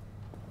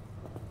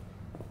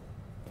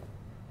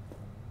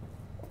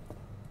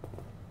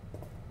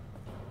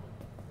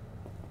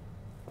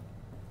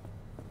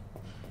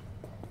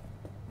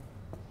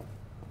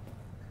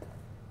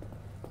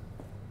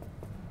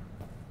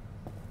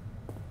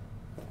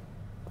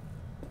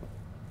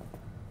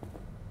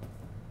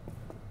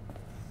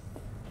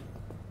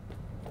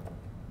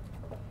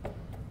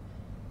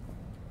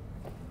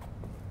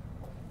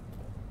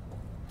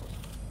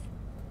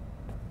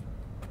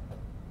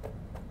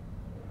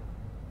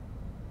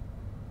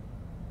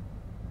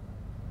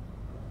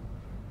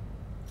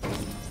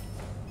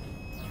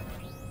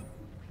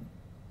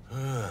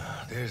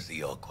 There's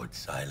the awkward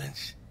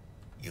silence.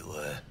 You,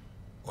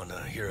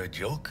 wanna hear a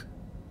joke?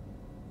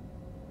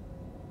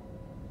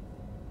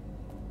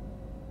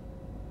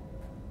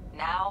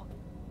 Now?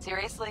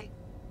 Seriously?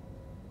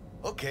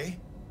 Okay.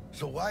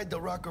 So why'd the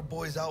Rocker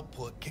Boy's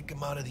output kick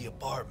him out of the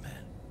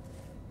apartment?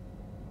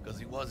 Because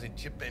he wasn't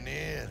chipping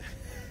in.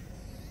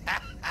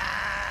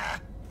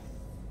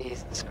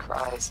 Jesus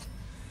Christ.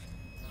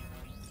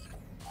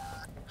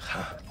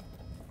 Huh.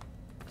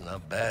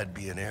 Not bad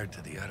being heir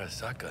to the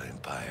Arasaka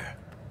Empire.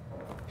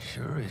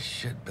 Sure as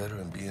shit better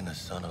than being the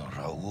son of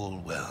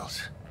Raoul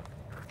Wells.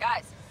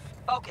 Guys,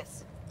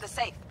 focus. The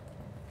safe.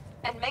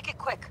 And make it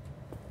quick.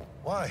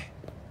 Why?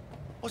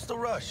 What's the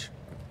rush?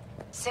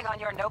 Sigon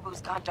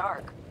Yorinobu's gone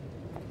dark.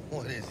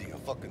 What is he, a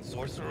fucking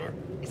sorcerer?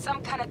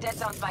 Some kind of dead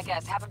zone's my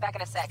guess. Have him back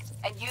in a sec.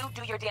 And you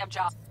do your damn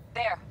job.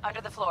 There, under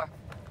the floor.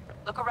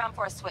 Look around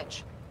for a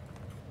switch.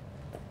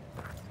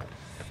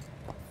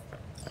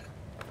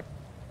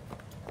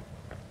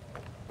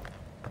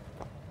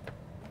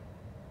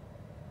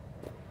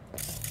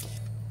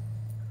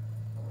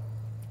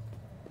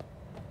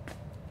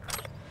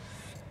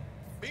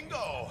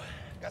 Bingo!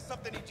 Got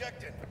something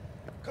ejecting.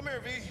 Come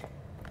here, V.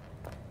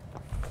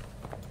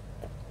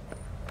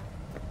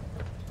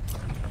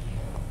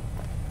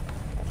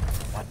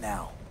 What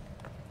now?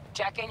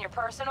 Jack in your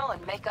personal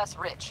and make us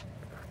rich.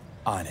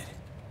 On it.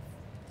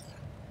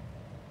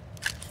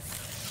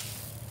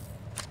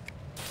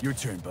 Your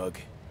turn, Bug.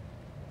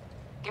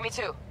 Give me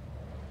 2.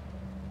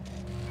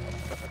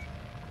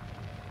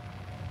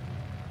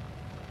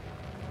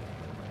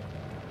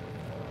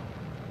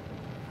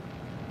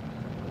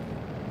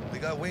 We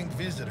got winged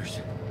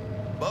visitors.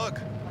 Bug.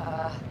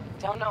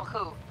 Don't know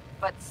who,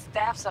 but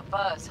staff's a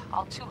buzz.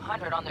 All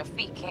 200 on their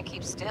feet, can't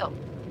keep still.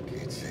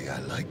 Can't say I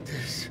like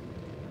this.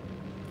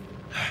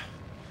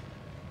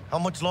 How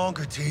much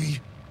longer,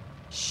 T?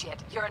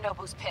 Shit,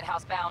 Yorinobu's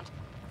penthouse bound.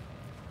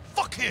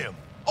 Fuck him!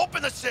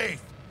 Open the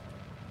safe!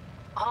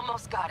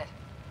 Almost got it.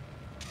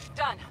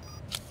 Done.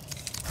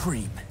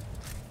 Cream.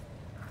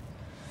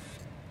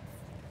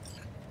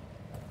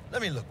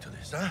 Let me look to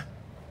this, huh?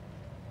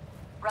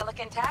 Relic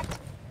intact?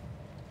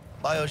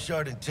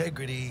 Bioshard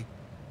integrity,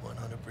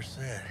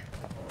 100%.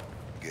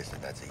 Guessing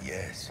that's a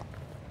yes.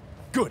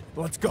 Good,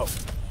 let's go.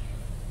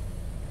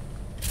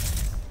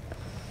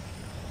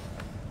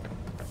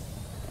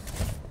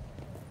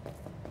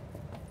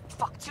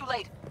 Fuck, too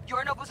late.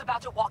 Yorinobu's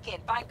about to walk in.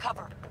 Find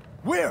cover.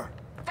 Where?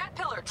 That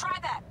pillar, try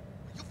that.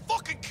 Are you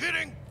fucking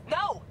kidding?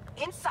 No!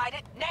 Inside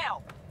it,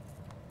 now!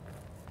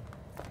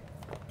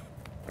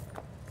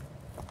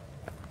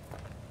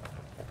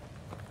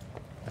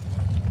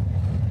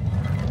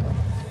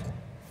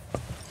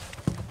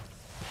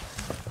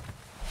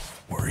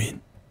 We're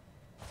in.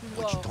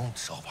 Which don't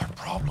solve our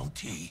problem,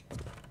 T.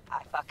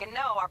 I fucking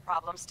know our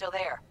problem's still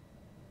there.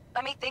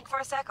 Let me think for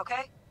a sec,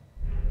 okay?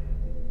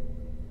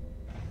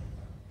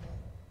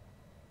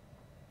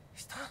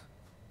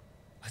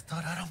 I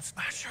thought Atom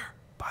Smasher.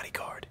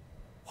 Bodyguard.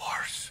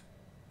 Worse.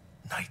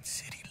 Night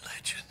City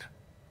legend.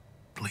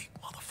 Bleak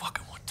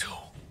motherfucking one too.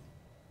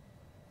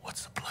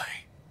 What's the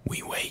play?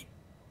 We wait.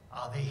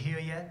 Are they here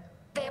yet?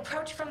 They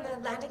approach from the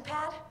landing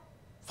pad?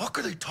 Fuck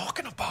are they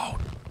talking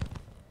about?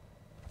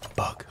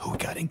 Bug, who we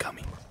got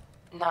incoming?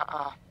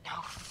 Nuh-uh.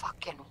 No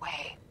fucking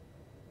way.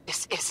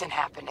 This isn't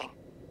happening.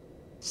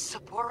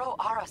 Saburo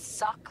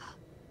Arasaka?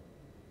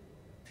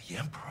 The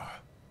Emperor.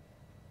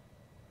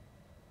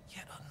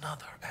 Yet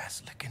another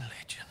ass-licking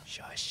legend.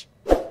 Shush.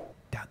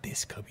 Doubt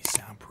this could be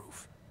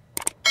soundproof.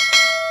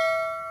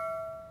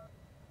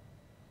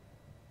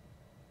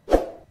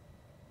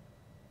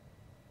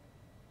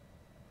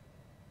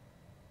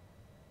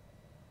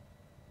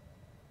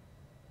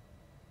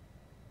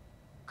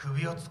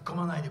首を突っ込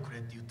まないでくれ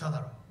って言っただ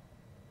ろ。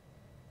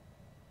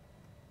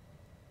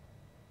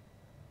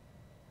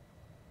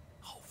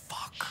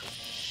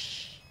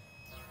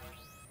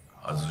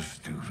外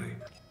してくれ。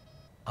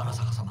荒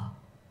坂様、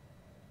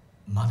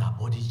まだ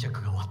ボディチェッ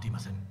クが終わっていま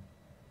せん。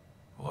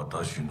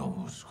私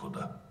の息子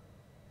だ。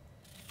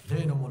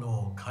例のもの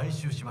を回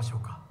収しましょう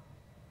か。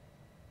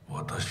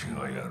私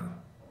がやる。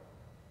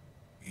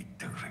言っ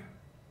てくれ。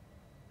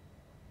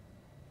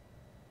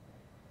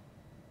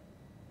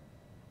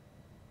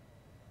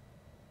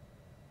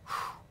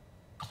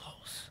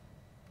Close.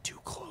 Too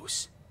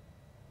close.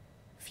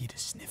 If he'd have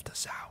sniffed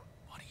us out.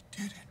 But he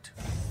didn't.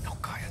 No,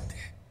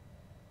 cállate.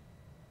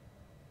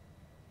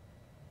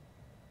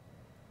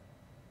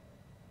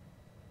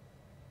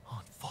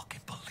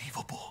 Unfucking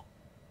believable.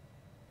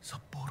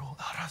 Saburo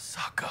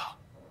Arasaka.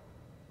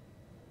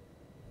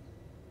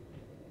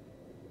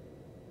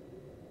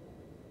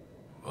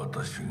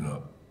 Watashi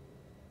ga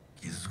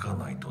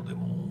kizukanai to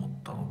demo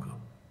omotta no ka?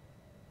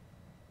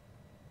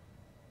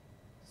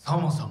 そ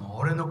もそも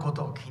俺のこ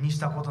とを気にし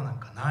たことなん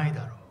かない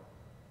だろう。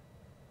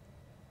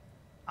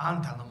あ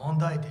んたの問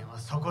題点は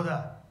そこ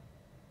だ。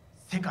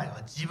世界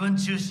は自分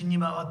中心に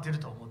回ってる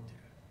と思ってる。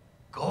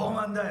傲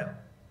慢だよ。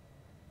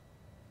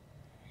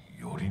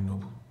頼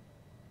信。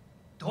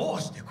ど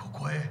うしてこ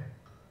こへ？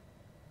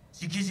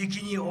直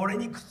々に俺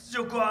に屈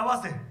辱を合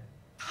わせ、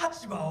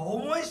立場を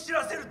思い知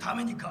らせるた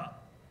めにか。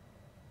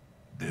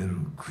出る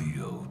杭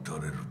が打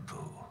たれると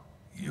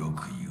よ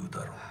く言う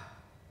だろう。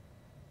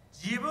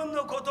自分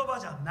の言葉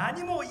じゃ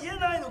何も言え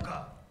ないの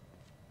か。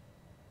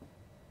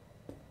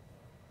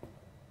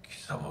貴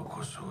様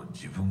こそ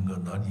自分が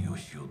何を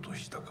しようと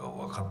したか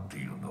分かって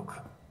いるの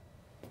か。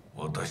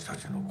私た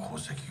ちの功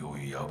績を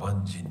野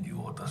蛮人に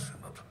渡す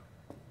など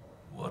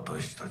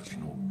私たち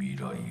の未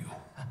来を。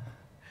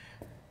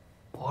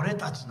俺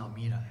たちの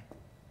未来。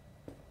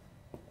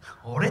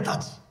俺た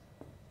ち。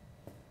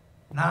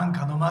なん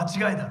かの間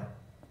違いだろ。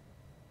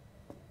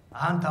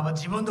あんたは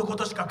自分のこ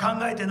としか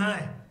考えてな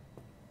い。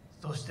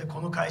そして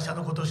この会社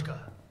のことし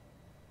か。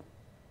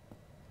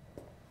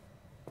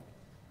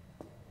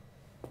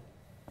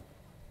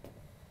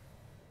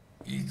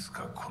いつ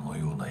かこの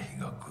ような日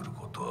が来る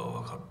こと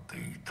は分かって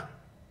いた。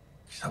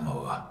貴様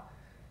は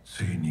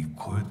ついに越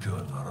えて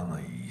はならな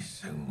い一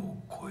線を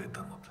越え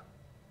たのだ。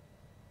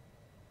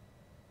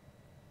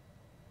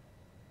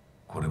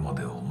これま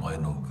でお前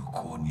の愚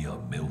行には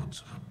目を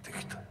つぶって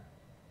きた。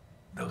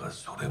だが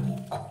それも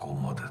ここ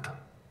までだ。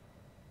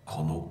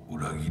この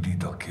裏切り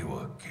だけ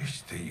は決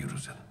して許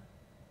せぬ。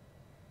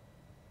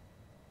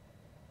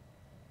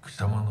貴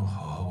様の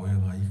母親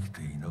が生き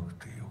ていなく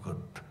てよかっ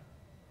た。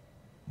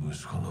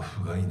息子の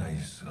不甲斐ない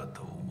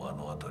姿を目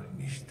の当た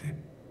りにして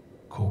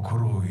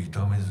心を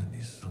痛めず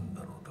に済ん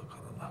だのだか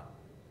らな。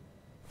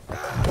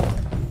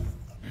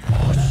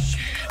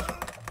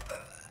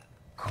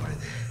これで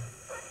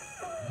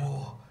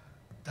もう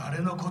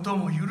誰のこと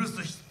も許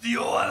す必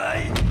要はな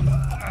い。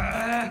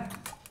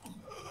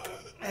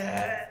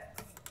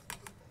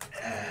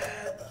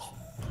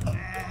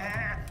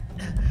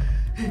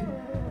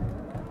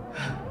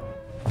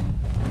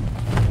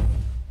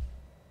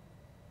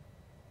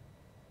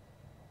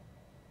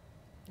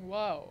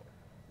Wow,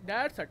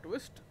 that's a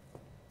twist.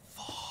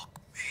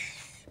 Fuck me.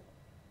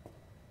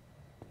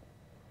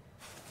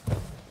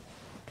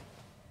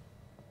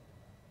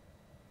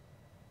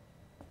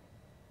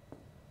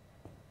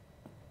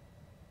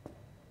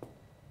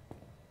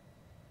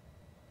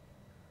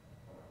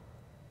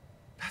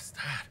 That's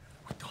that.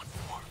 We're done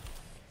for.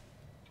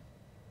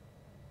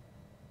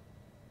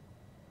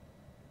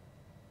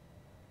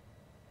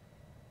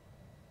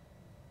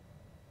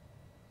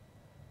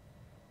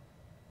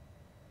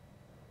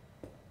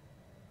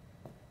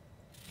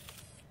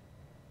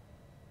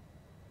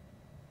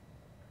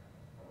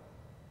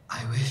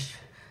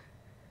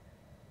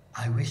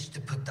 I wish to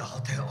put the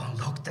hotel on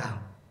lockdown.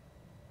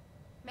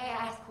 May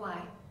I ask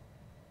why?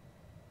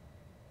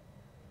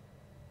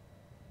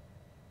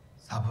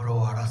 Saburo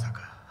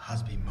Arasaka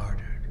has been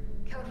murdered.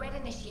 Code Red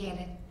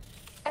initiated.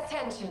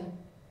 Attention.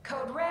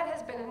 Code Red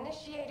has been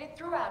initiated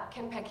throughout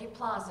Kenpeki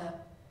Plaza.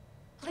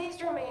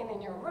 Please remain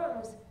in your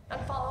rooms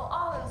and follow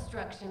all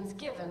instructions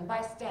given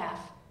by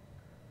staff.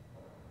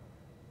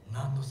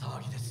 何の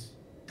騒ぎです。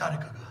誰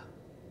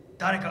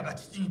かが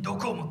父に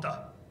毒を持っ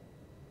た。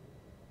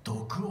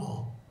毒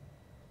を。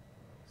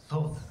そ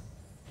うだ。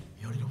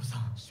頼信さ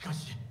ん、しか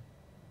し。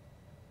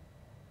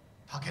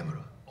竹村、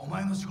お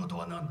前の仕事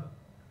は何だ。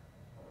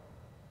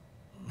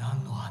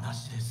何の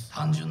話です。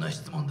単純な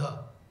質問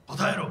だ。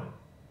答えろ。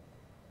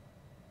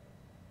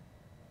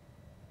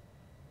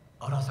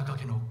荒坂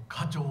家の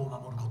家長を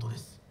守ることで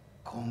す。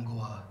今後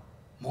は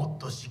もっ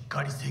としっ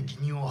かり責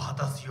任を果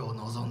たすよう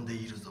望んで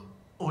いるぞ。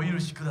お許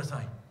しくださ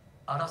い、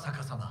荒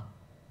坂様。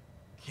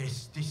決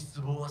して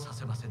失望はさ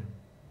せません。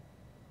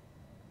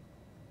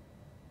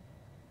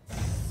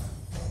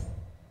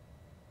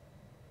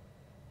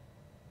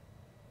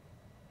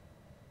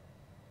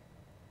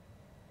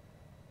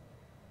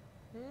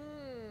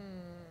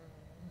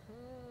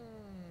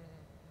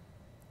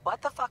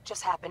What the fuck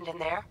just happened in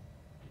there?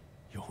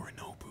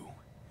 Yorinobu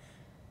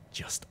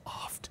just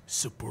offed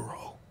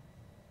Saburo.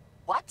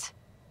 What?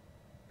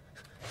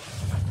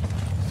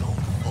 So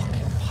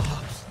fucking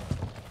pops.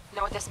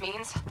 Know what this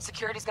means?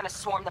 Security's gonna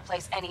swarm the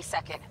place any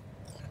second.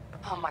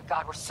 Oh my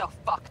god, we're so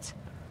fucked.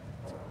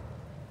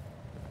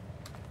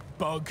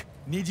 Bug,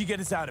 need you get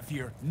us out of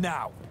here,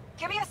 now.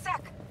 Give me a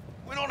sec.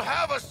 We don't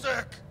have a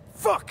sec.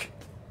 Fuck!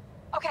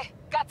 Okay,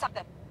 got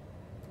something.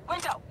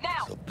 Window,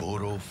 now!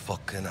 Saburo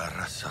fucking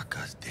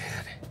Arasaka's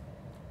dead.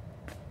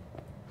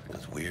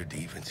 Feels weird to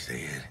even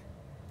say it.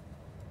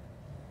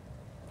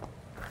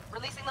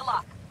 Releasing the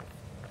lock.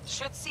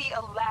 Should see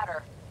a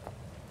ladder.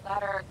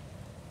 Ladder...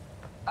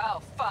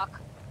 Oh, fuck.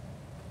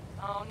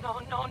 Oh, no,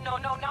 no, no,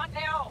 no, not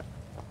now!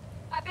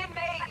 I've been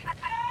made!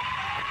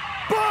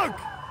 Bug!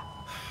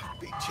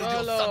 Pinche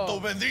Dios santo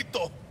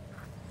bendito!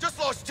 Just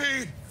lost T!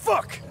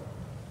 Fuck!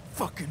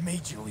 Fucking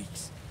major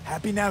leagues.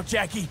 Happy now,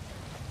 Jackie?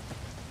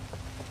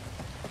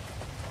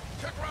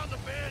 Check around the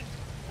bend!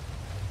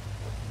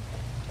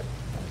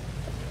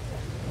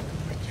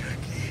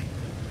 Jackie.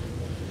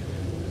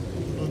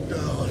 Look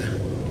down.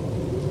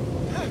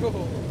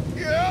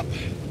 Yep!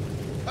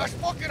 That's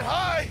fucking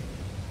high!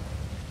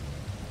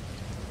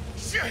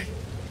 Shit!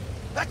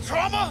 That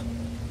trauma?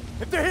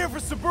 If they're here for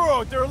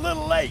Saburo, they're a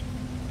little late.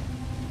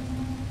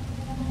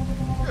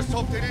 Just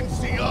hope they didn't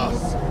see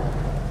us.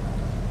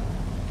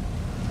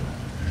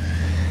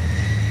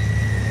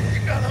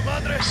 Chingada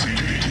madre!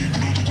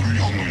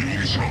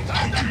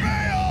 Time to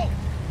bail!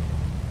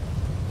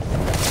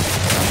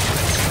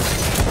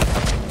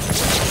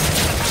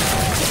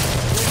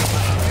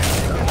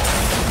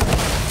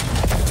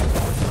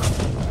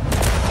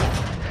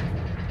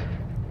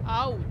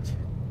 Ouch.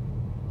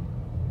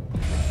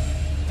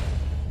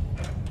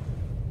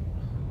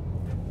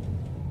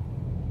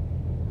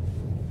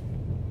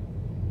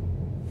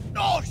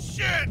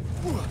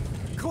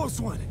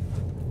 close one.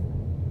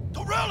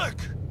 The relic!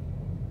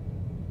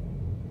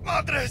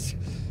 Madres!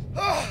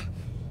 Ah!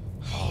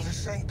 Oh,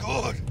 this ain't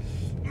good.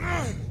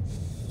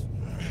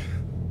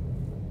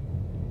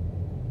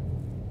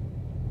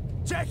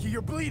 Jackie,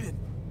 you're bleeding.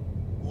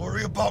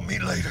 Worry about me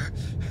later.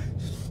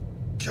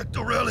 Check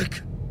the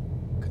relic.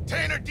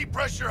 Container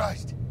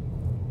depressurized.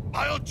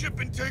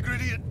 Biochip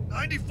integrity at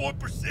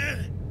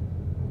 94%.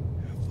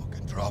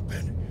 Fucking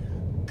dropping.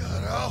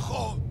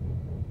 Carajo.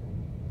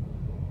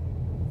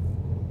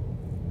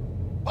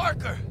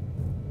 Parker!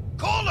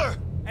 Call her!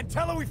 And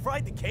tell her we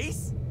fried the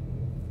case?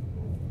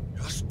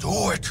 Just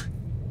do it.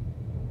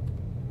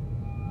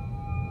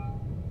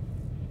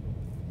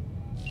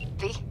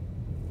 V?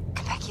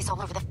 Konpeki's all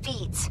over the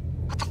feeds.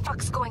 What the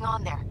fuck's going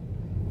on there?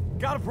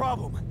 Got a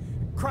problem.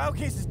 Cryo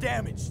case is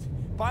damaged.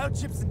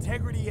 Biochip's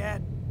integrity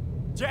at...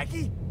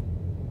 Jackie?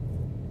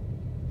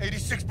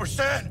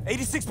 86%!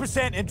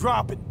 86% and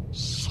dropping.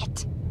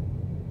 Shit.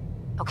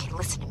 Okay,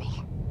 listen to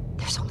me.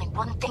 There's only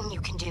one thing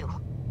you can do.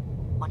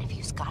 One of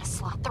you's gotta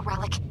slot the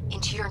relic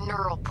into your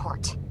neural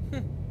port.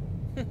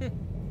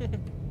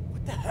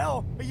 What the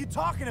hell are you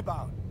talking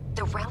about?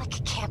 The relic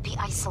can't be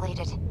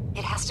isolated.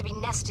 It has to be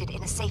nested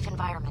in a safe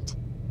environment.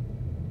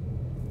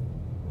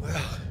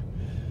 Well,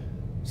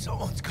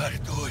 someone's gotta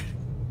do it.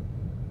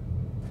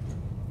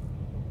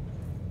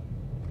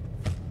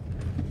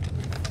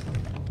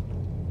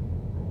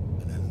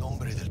 En el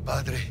nombre del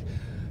Padre,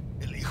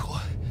 del Hijo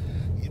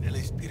y del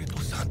Espíritu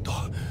Santo.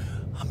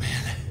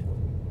 Amén.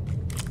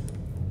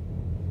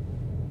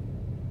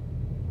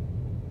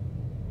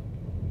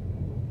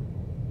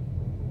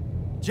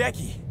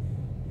 Jackie,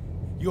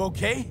 you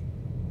okay?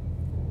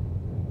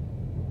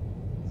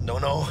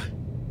 No.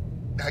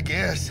 I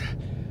guess.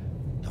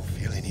 Don't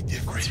feel any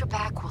different. Once you're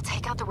back, we'll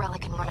take out the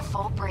relic and run a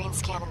full brain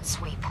scan and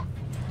sweep.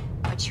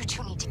 But you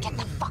two need to get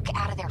the fuck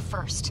out of there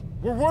first.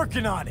 We're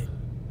working on it.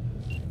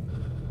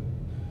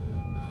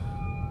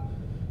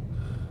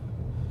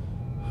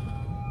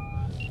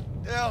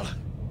 Del,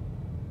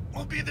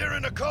 we'll be there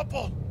in a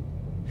couple.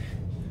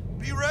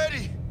 Be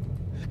ready.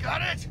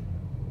 Got it?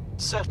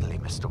 Certainly,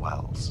 Mr.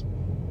 Wells.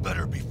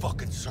 Better be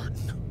fucking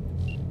certain.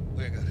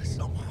 We gotta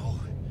somehow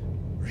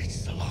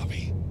reach the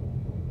lobby.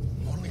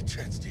 Only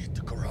chance to hit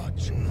the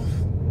garage.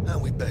 And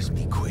we best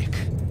be quick.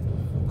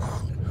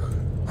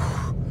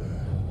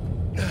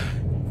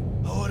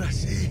 Ahora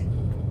sí.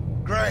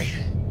 Great.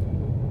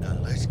 Now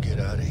let's get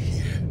out of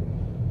here.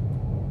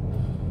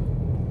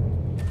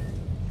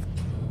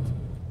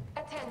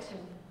 Attention.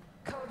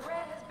 Code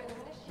Red has been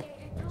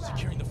initiated throughout.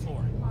 Securing the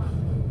floor.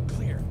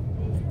 Clear.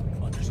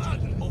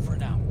 Understood. Over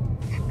and out.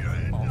 Keep your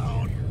head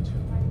down.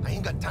 I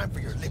ain't got time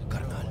for your lip,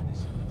 carnal.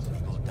 We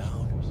go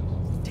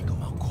down. Take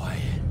them out quiet.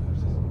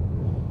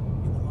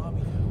 In the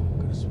lobby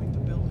now. Gonna sweep the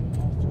building,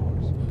 all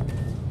floors.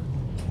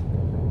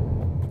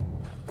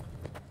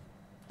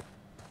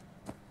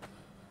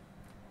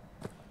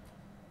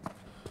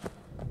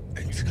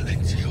 En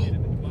silencio.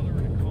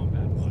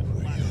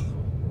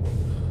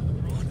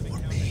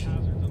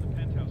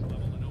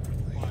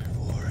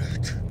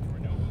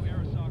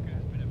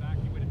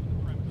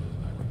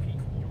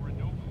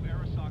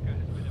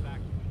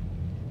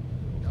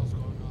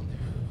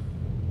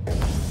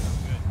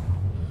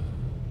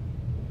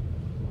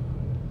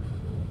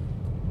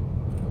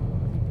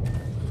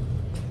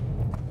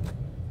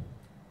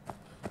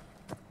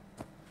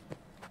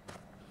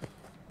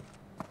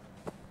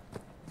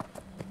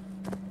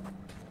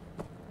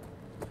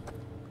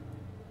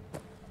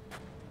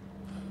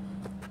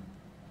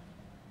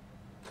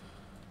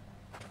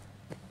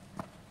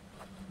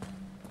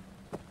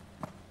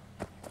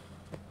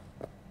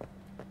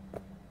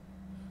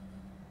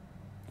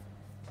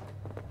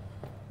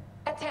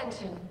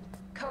 Attention.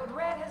 Code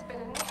Red has been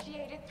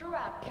initiated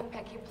throughout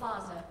Konpeki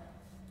Plaza.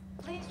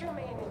 Please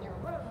remain in your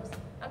rooms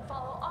and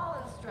follow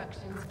all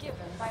instructions given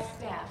by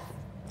staff.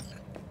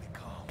 Be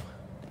calm.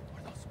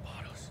 Or they'll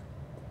spot us.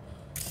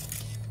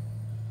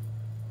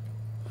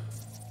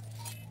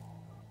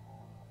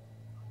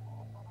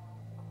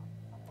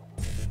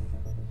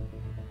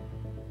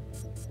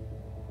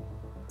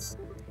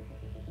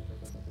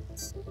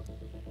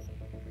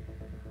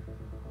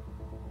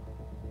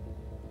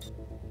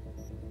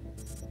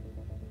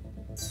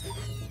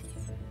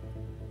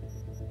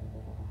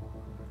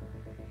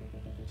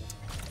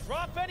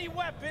 Drop any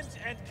weapons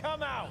and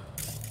come out!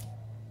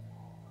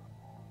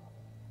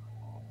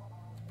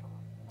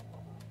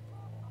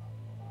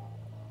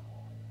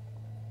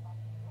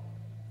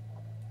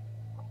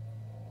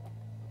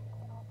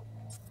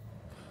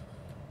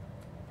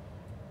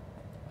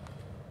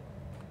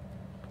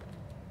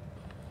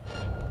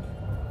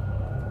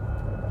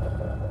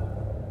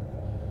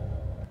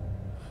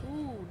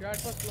 Ooh,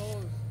 that was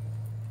close.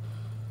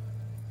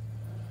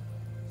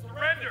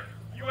 Surrender!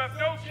 You have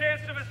no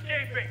chance of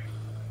escaping!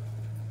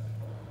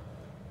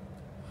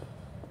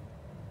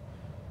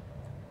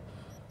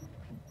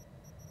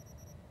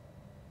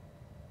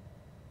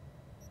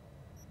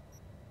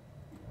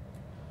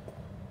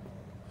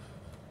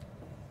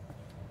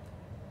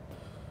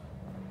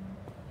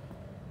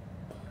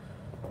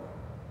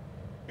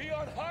 Be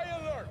on high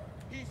alert!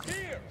 He He's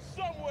here,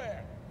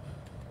 somewhere!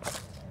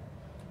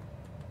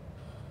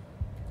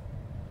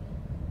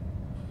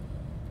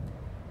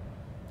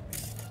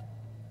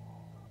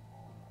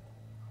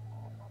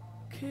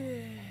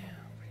 Okay.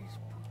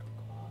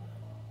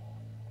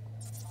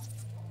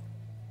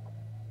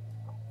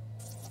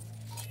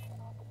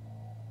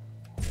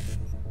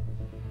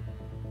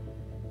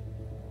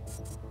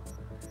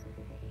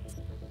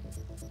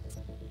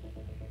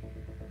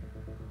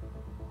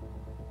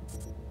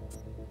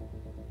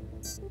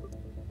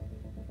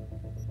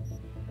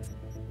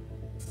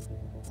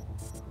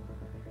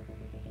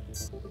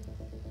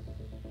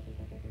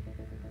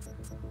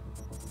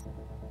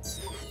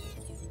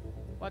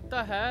 What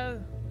the hell?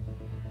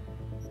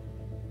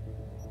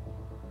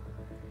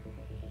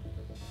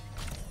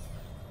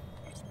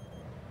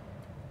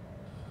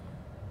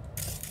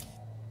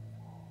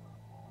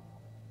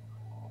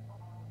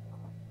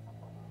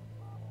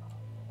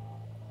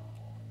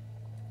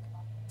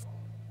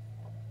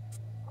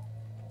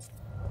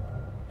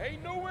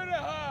 Ain't nowhere to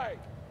hide,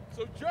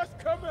 so just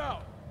come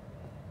out.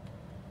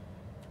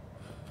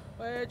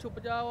 Hey,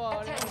 chup jao.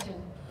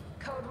 Attention.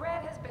 Code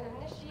Red has been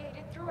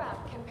initiated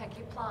throughout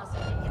Kenpeki Plaza.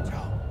 Watch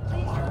out.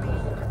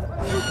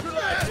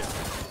 Neutralize it!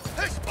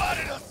 They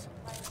spotted us!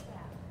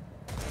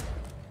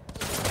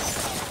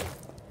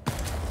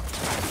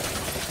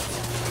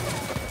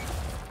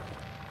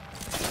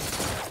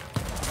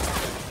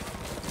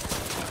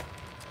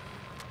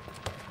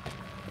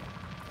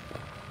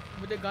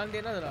 मुझे gun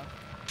देना जरा.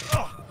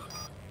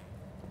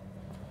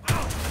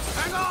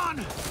 Hang on!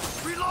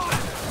 Reload!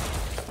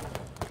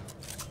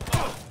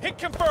 Hit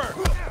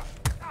confirmed!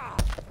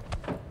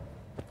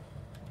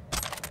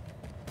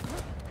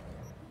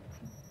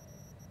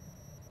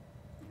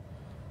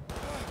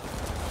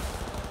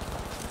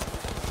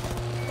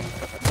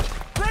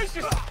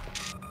 Gracious!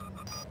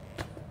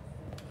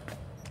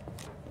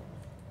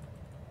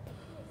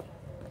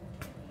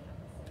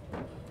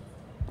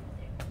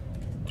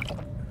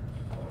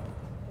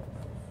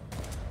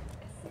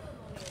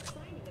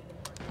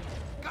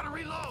 Gotta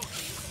reload!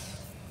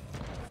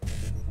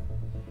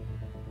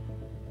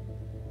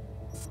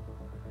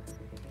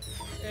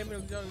 Hey,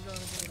 रुक जाओ.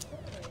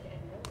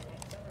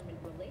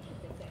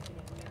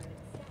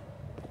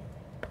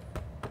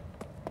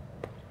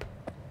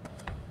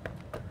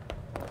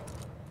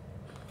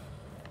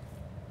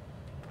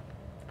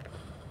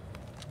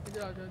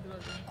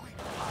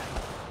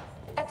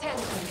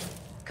 Attention.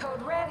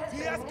 Code Red has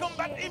been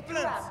initiated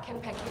throughout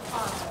Kenpeki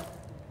Plaza.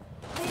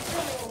 Please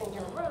remain in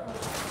your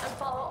rooms and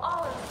follow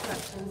all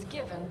instructions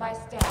given by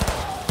staff.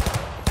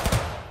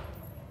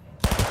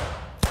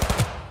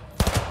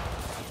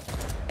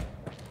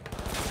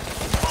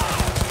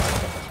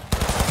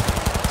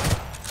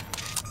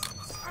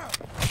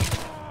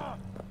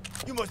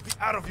 You must be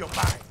out of your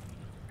mind.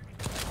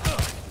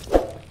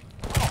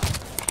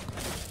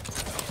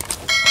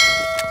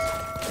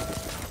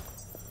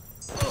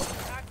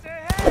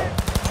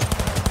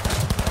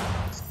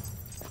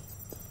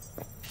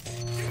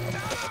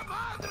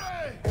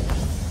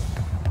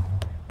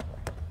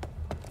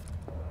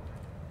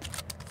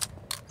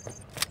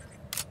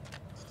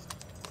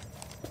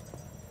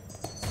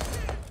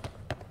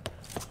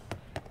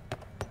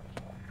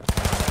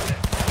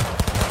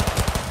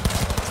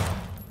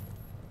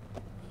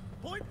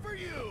 Point for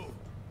you!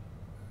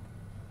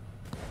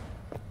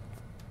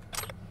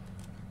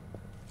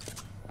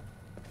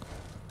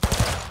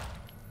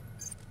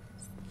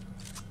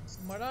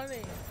 मरा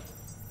नहीं.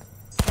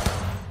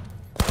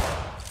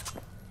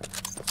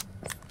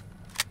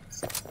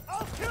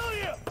 I'll kill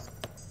you!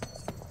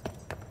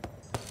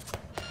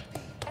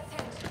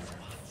 Attention.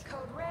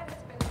 Code Red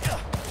has been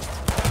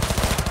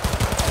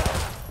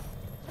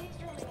Please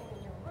remain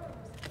in your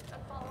rooms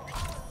and follow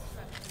all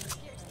instructions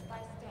given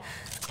by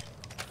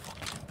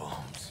staff.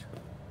 Bombs.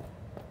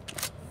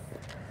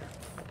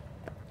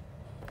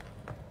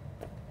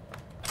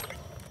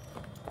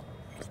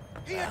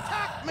 He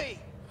attacked me!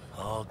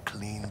 All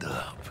cleaned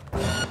up.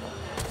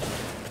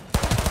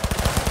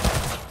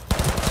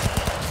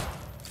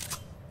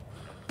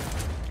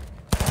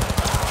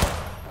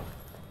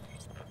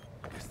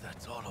 Guess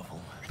that's all of them.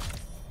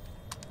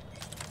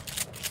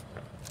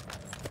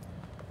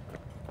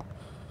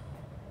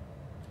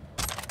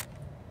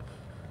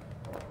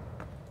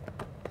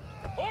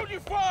 Hold your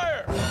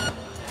fire!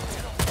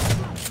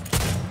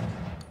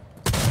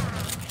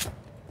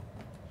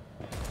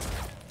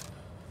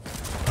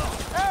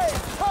 Hey,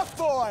 tough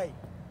boy!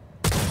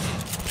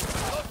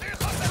 ¡Los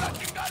hijos de la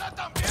chingada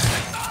también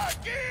están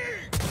aquí!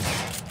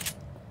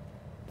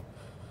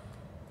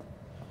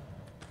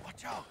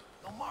 Watch out,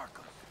 they'll mark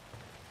us.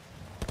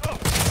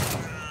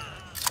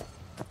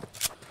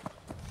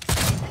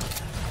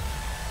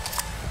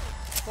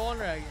 कौन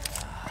रह गया?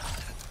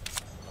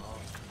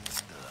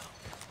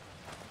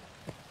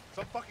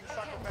 Some fucking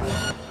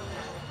psychopath.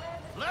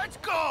 Let's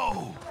go!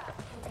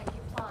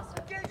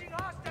 Engaging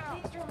hostile.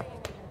 Please remain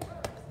in your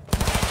rooms.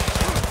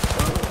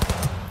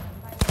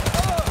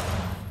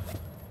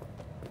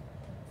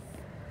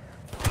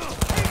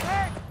 Keep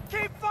hit!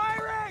 Keep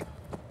firing!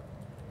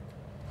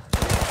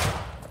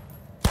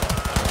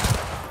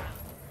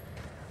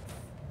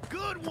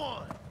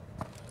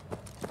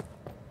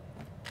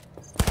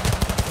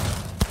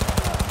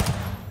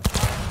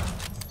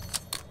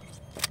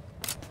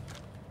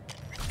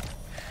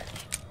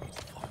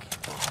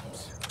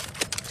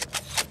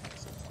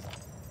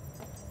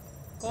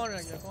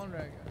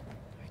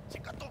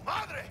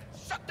 madre!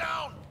 Shut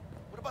down!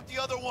 What about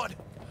the other one?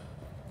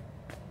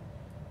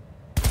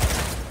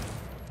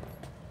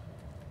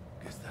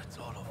 Guess that's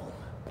all of them.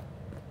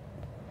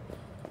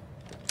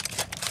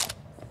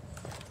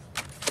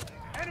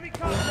 Enemy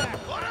contact!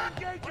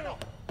 Engage you!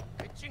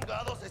 ¿Qué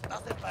chingados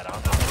estás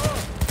esperando?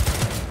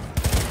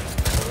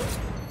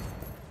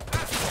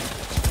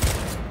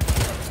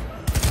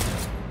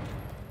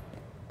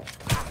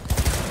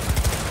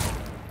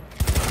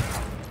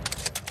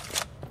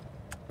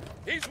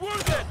 He's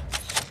wounded!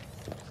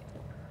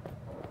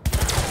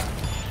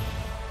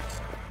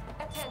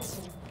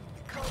 Attention.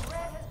 Code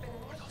Red has been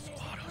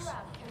initiated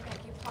throughout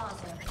Kentucky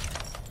Plaza.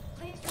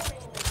 Please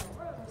remain in your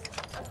rooms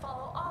and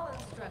follow all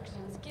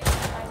instructions given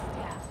by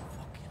staff.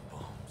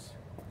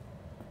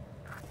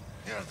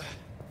 Mierda.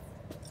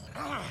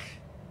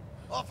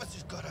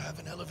 Officer's gotta have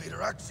an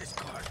elevator access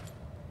card.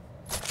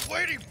 What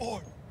are you waiting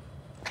for?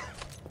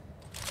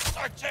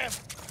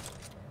 Sergeant!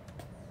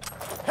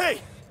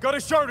 Hey! Got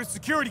a charter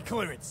security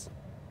clearance!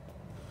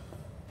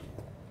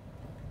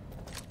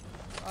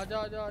 आजा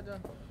आजा आजा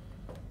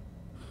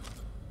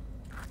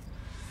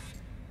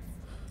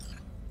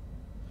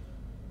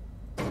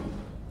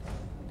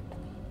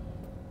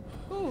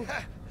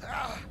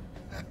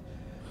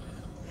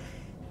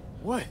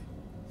What?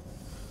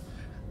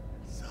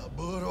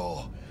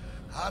 Saburo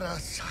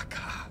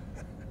Arasaka.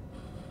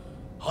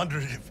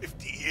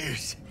 150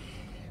 years.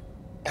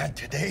 And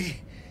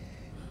today,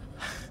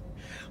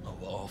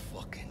 of all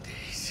fucking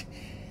days,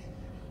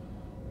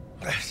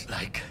 that's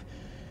like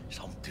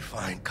some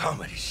divine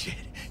comedy shit.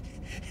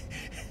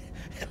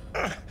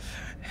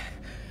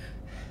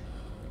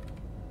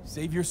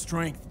 Save your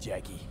strength,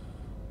 Jackie.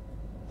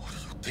 What do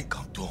you think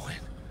I'm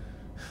doing?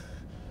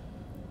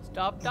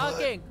 Stop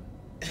talking.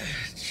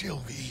 Chill,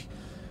 V.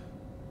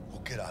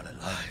 We'll get out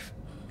alive.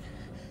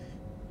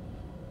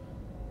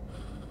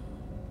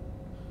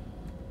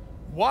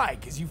 Why?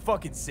 'Cause you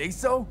fucking say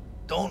so?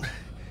 Don't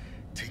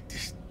take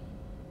this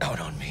out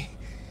on me.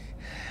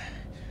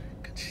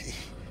 I can see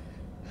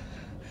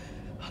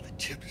how the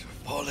chips are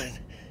falling.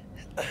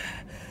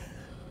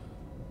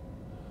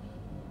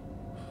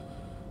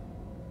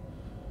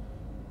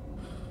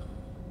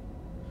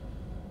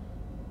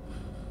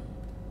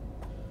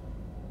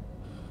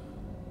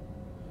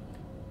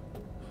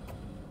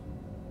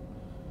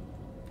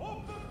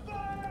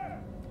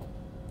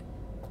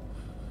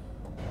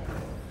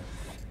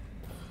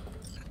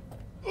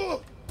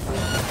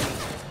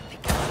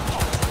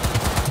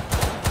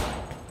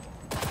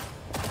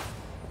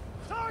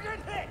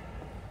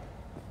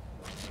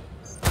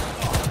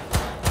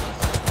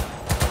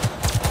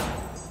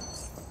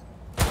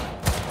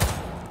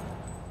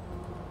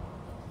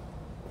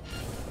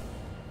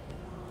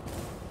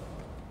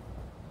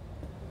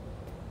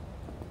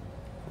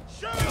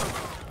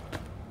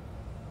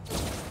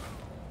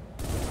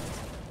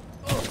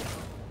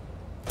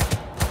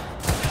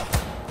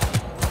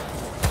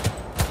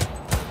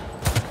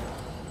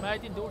 मैं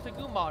इतनी दूर से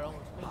क्यों मार रहा हूँ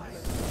उसको?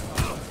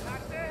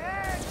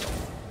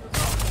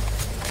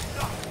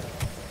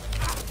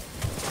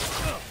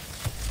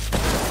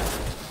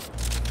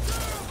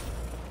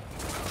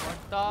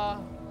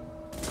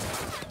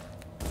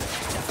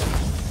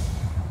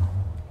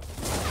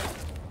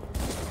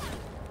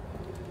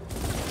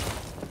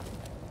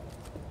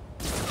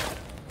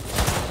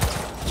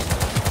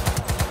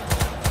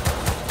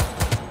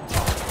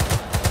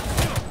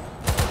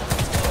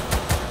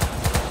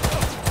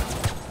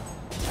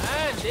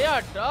 They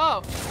are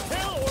tough.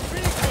 Kill or be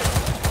killed.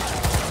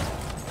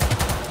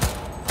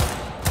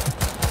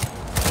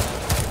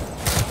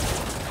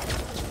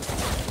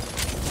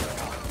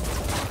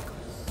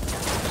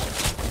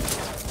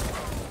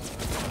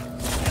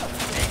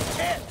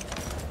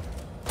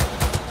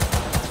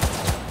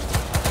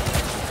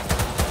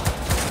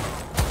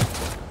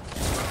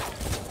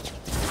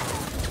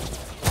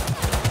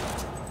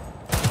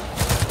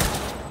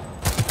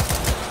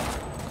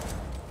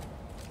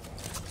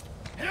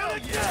 Hell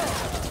yeah!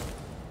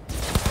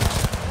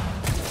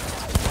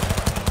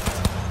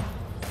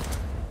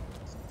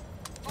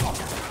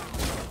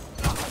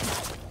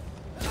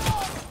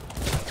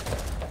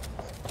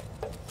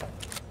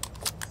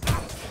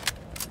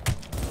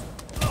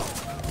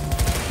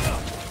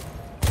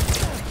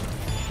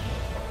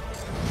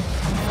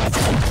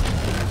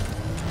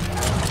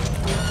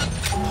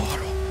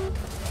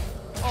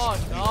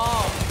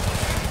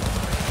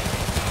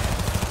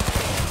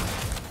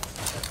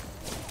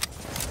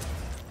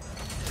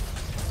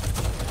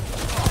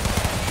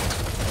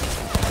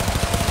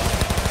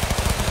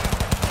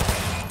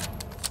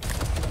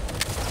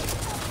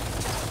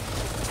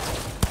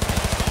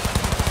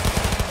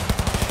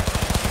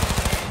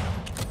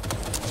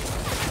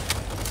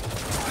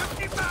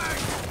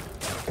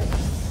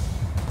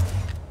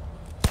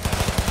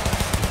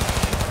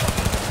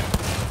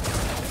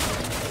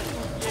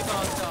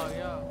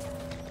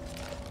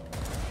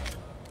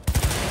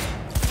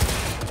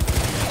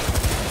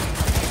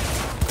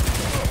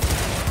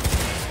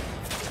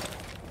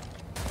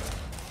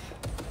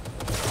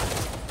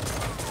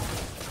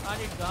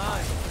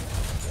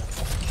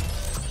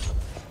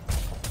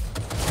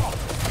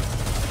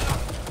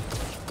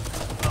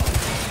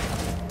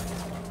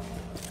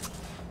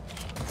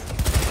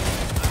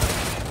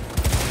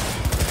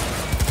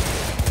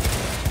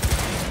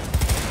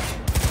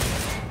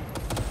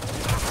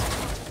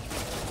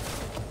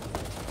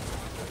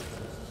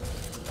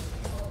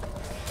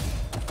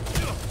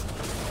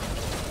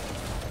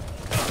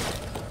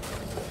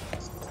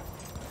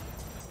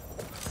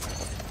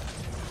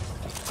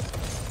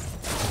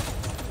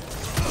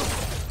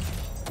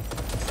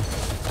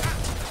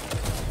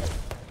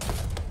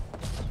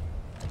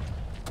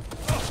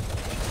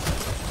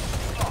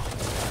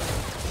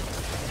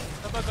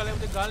 पहले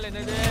मुझे गन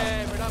लेने दे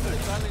बेटा मुझे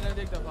गन लेने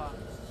दे एक दफा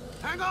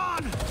Hang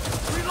on!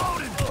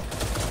 Reloading!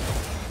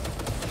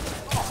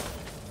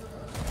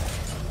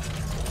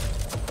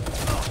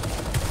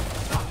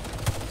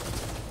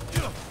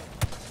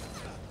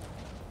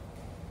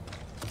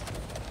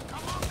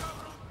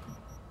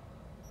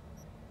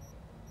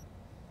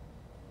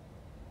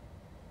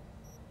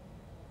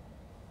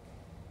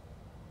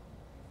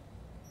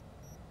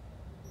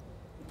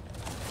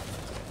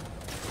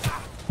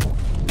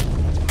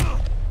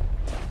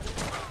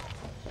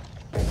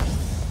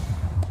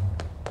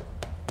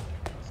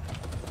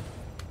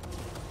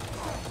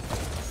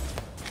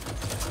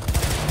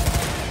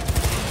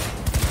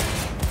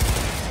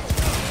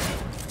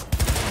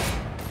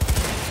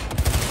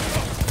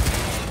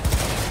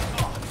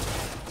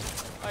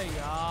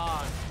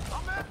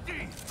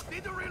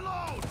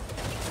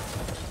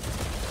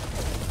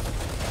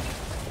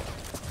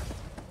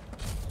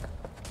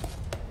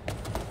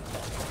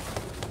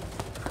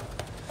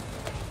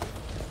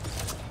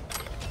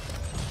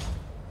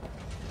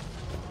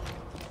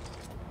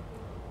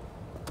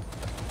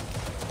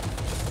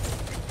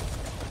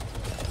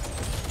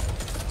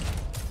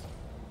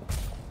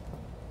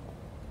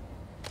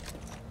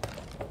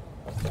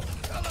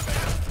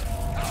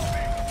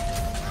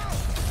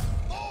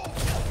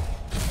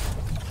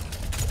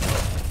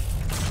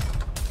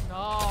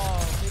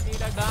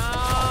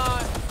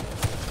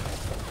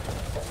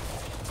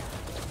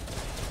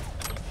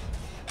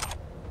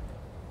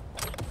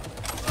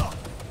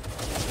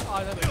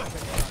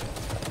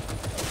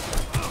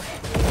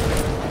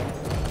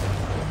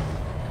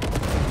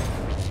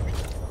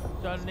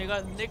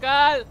 निकल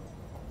निकल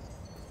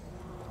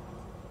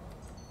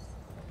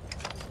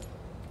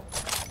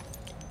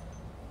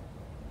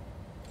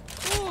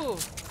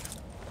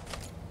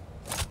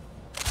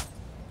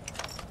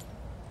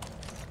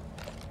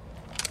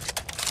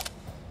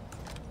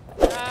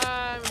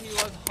Damn, he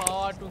was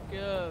hard to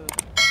kill.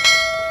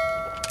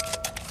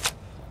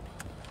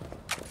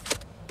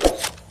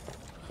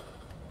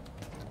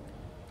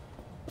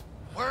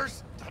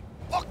 Where's the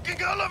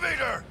fucking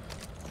elevator?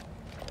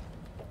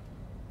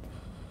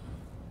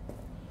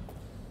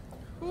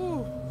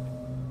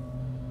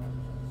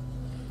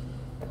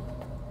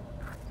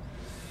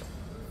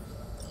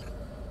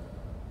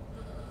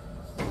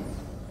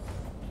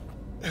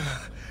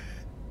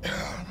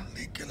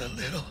 Leaking a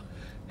little.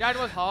 That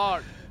was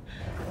hard.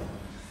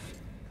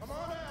 Come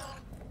on out.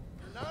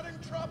 You're not in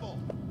trouble.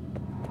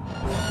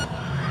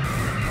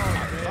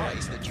 I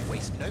advise that you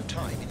waste no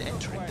time in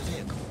entering the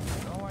vehicle.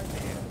 No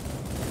idea.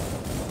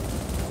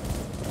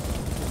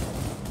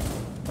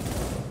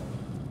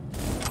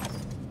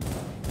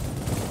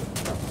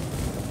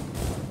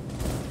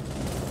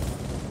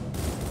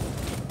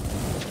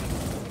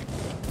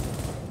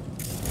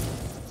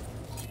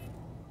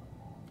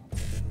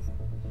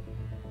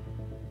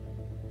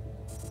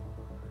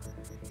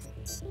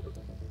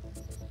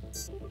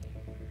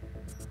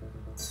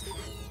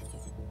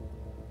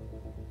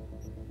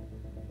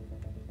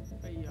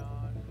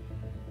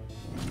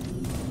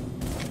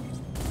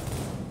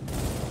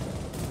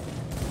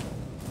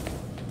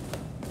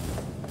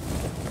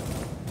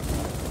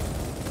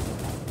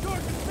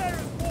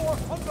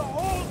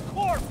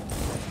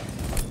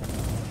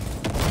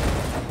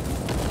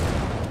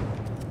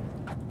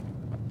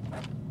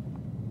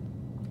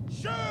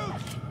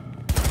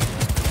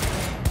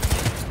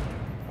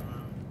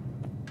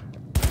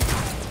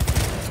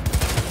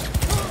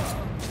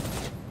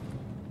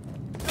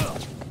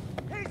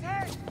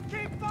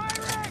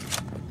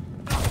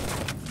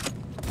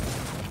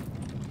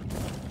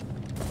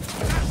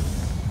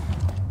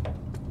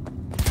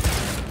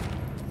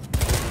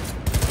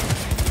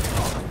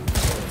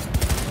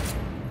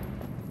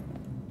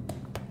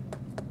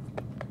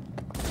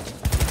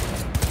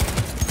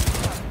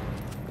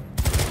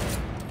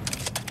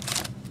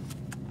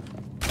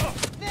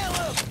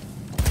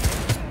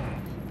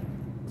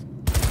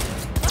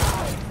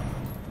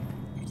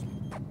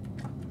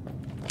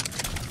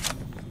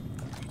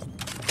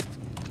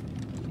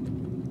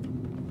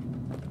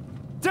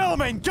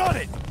 Delamain, got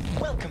it!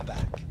 Welcome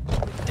back.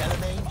 With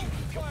Delamain, you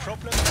leave your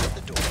problems at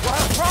the door. We'll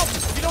have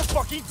problems if you don't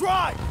fucking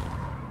drive!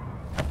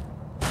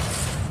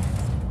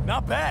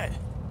 Not bad.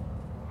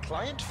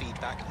 Client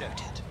feedback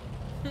noted.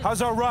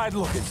 How's our ride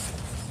looking?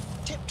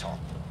 Tip-top.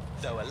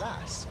 Though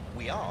alas,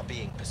 we are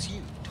being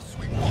pursued.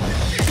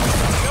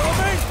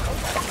 Delamain!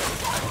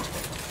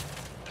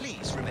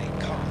 Please remain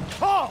calm.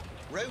 Oh!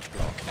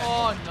 Roadblock.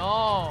 Oh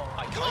no!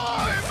 I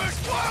kindly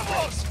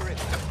request for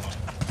impact.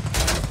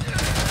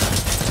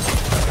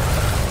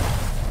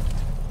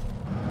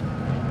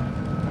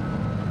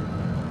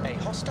 A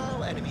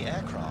hostile enemy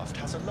aircraft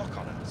has a lock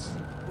on us.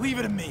 Leave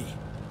it to me.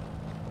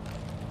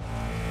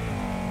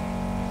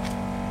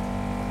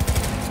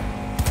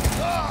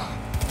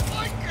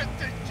 Why can't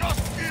they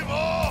just give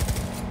up?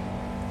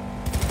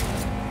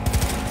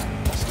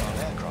 Hostile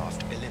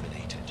aircraft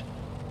eliminated.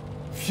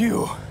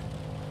 Phew.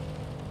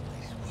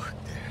 Nice work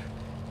there,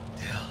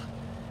 Del.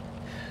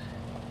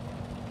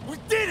 We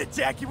did it,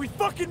 Jackie! We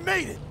fucking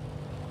made it!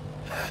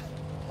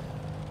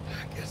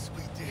 I guess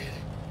we did.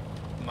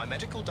 My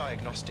medical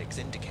diagnostics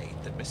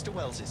indicate that Mr.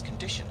 Wells's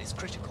condition is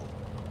critical.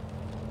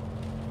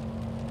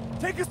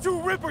 Take us to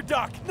a Ripper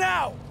Dock,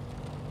 now!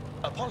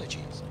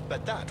 Apologies,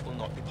 but that will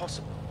not be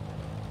possible.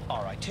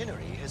 Our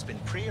itinerary has been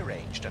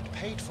pre-arranged and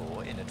paid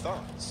for in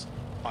advance.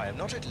 I am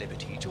not at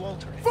liberty to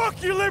alter it.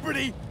 Fuck your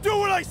liberty! Do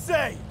what I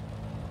say!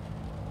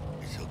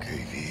 It's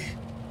okay, V.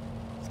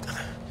 It's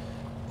gonna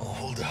all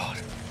hold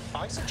out.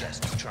 I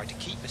suggest you try to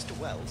keep Mr.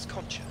 Wells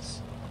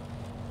conscious.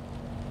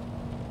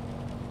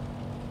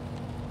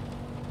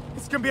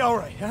 It's gonna be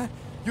alright, huh?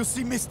 You'll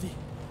see Misty,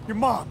 your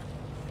mom,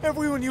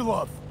 everyone you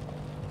love.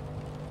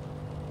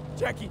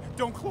 Jackie,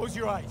 don't close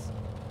your eyes.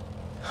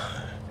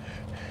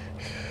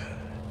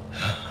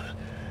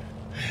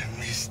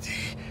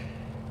 Misty,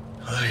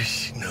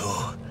 she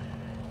know.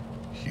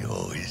 She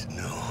always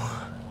knew.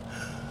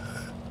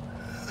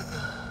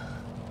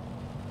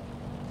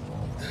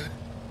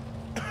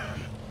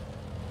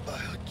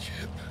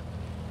 Biochip.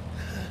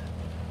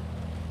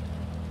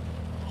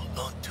 Hold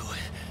on to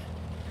it.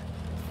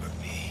 For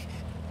me.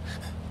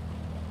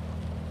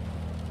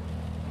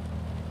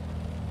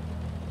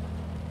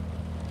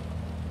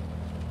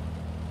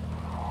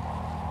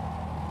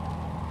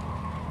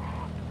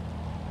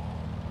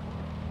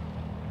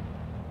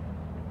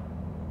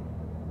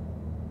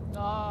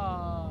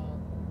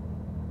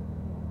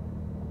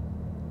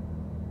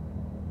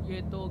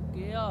 ये तो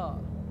गया।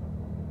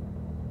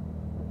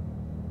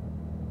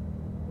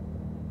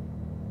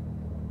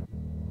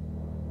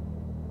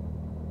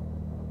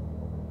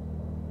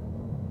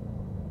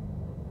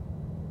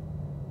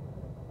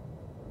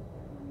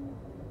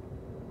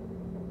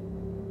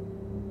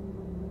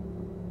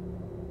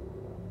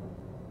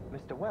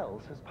 Mr.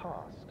 Wells has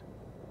passed.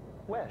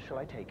 Where shall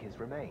I take his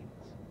remains?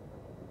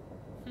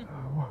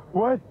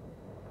 What?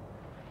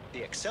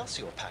 The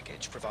Excelsior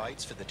package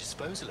provides for the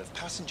disposal of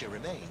passenger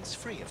remains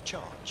free of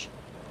charge.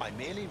 I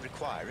merely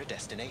require a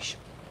destination.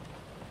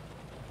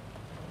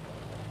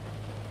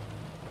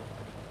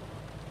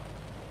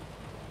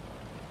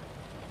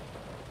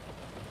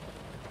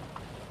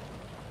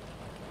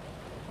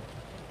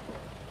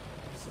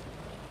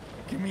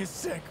 Give me a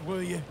sec,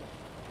 will you?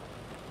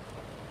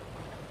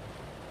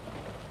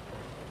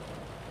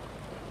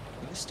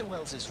 Mr.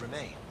 Wells's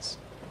remains.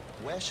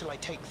 Where shall I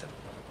take them?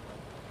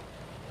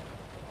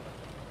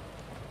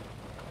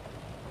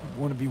 I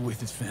want to be with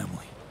his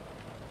family.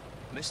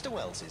 Mr.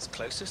 Wells's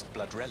closest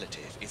blood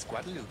relative is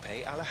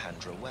Guadalupe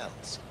Alejandra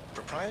Wells,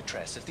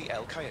 proprietress of the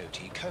El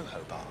Coyote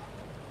Coho Bar.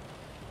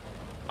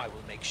 I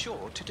will make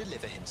sure to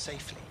deliver him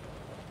safely.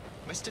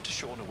 Mr.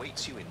 Deshawn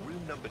awaits you in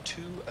room number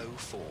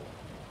 204.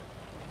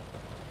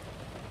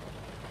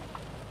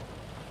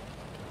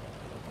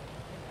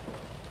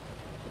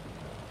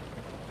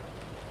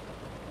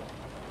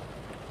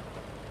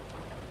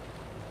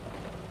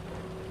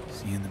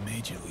 See you in the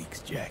major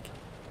leagues, Jack.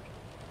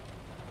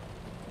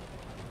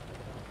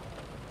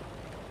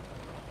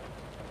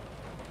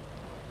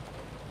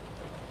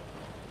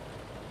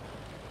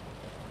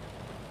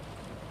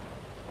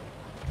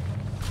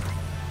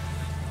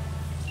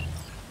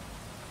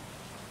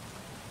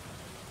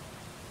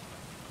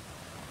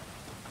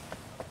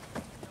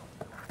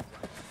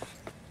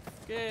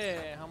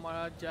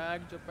 हमारा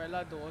Jack जो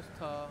पहला दोस्त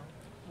था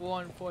वो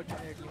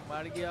unfortunately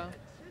मर गया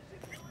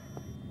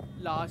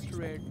last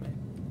red में,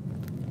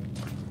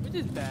 which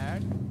is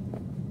bad.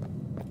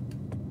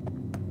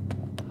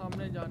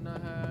 हमने जाना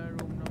है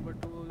room number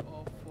 2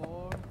 of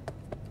 4.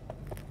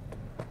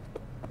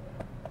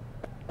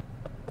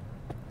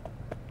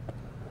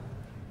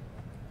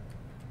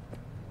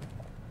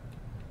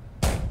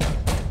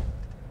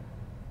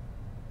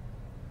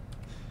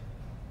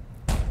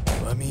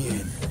 Let me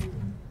in.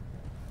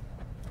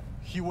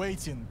 He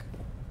waiting.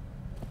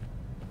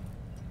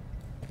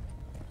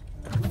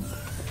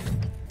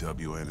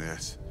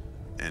 WNS,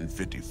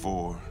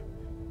 N54,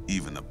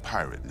 even the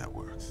pirate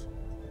networks.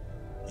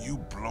 You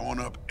blowing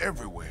up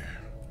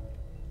everywhere.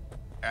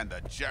 And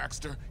the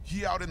Jackster,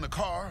 he out in the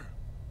car?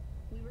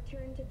 We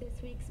return to this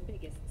week's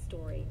biggest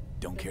story.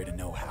 Don't care to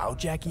know how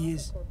Jackie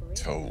is?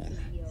 Tone,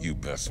 you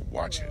best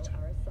watch it.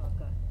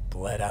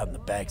 Bled out in the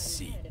back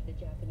seat.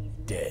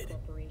 Dead.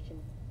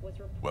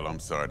 Well, I'm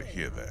sorry to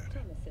hear that.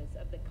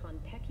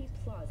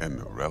 And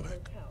the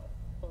relic?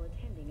 While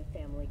attending a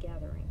family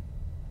gathering.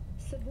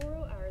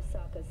 Saburo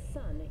Arasaka's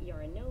son,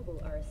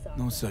 Yorinobu Arasaka,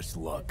 No such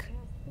luck.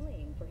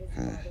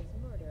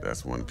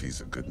 That's one piece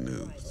of good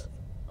news.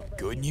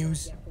 Good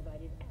news?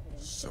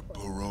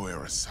 Saburo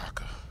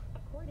Arasaka.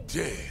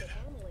 Dead.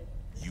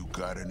 You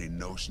got any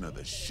notion of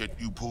the shit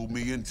you pulled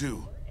me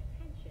into?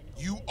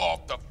 You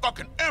off the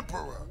fucking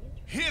Emperor!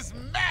 His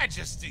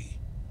Majesty!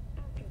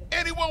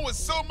 Anyone with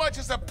so much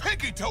as a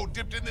pinky toe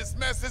dipped in this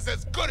mess is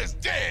as good as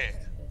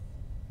dead!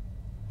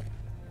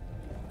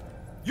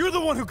 You're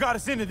the one who got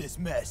us into this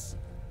mess.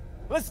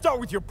 Let's start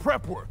with your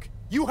prep work.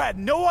 You had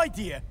no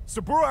idea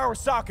Saburo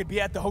Arasaka'd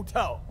be at the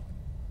hotel.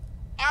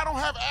 I don't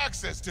have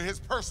access to his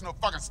personal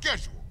fucking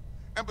schedule.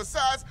 And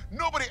besides,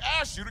 nobody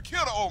asked you to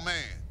kill the old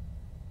man.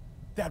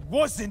 That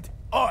wasn't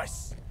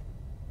us.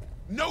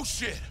 No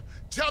shit.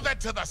 Tell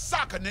that to the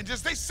soccer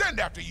ninjas they send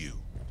after you.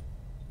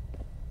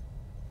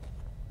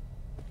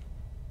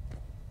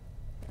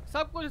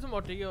 सब कुछ इस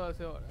मोटी की वजह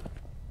से हो रहा है,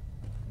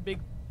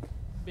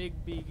 बिग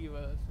बी की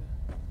वजह से।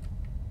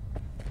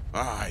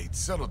 All right,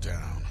 settle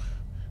down.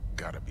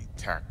 Gotta be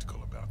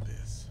tactical about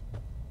this.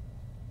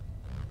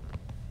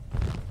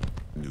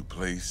 New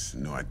place,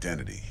 new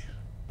identity.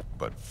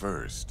 But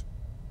first,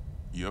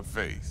 your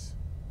face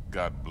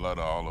got blood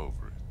all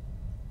over it.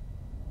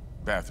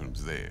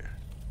 Bathroom's there.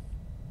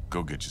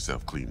 Go get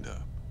yourself cleaned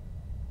up.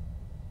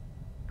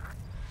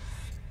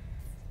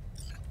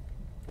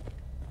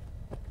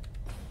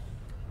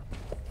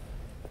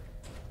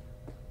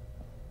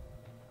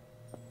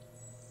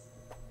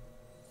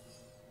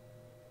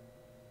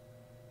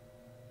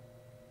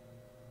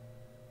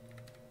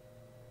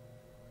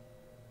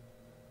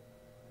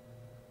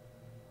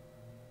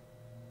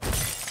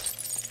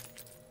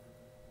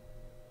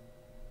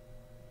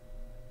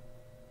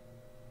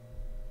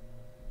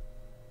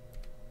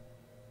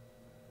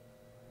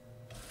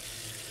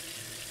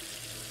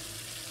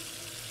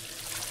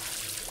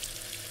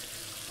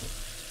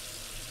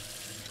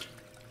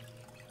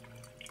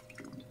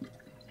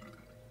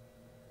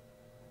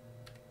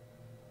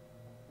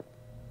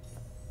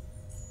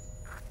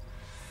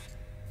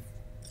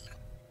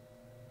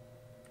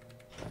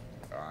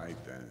 Alright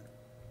then.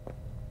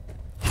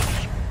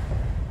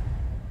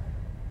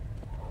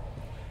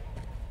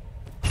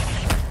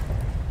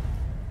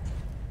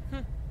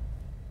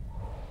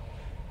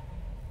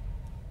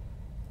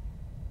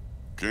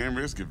 Can't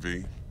risk it,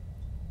 V.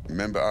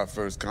 Remember our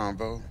first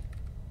convo?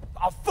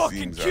 I'll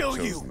fucking Seems kill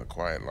I've you! chosen the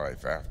quiet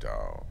life after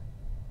all.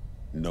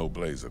 No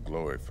blaze of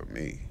glory for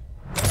me.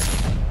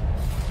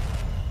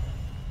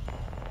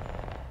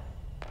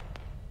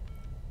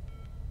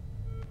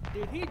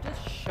 Did he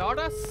just shot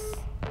us?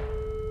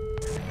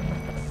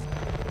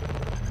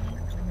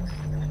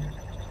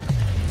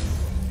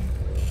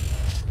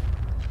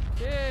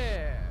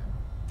 Yeah.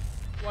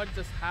 What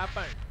just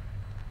happened?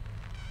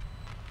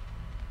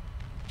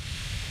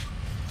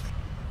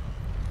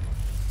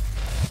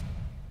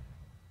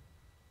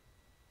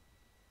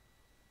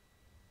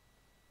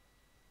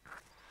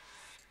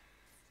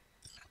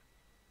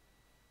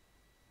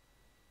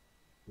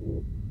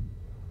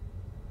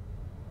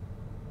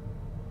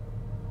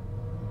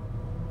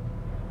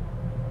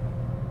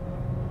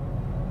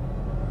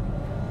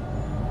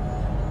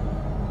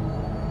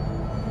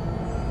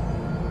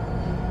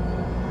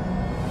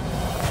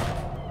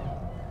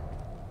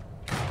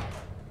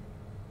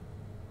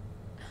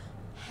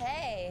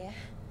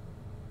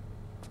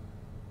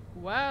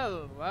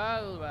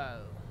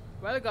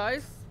 Well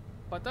guys,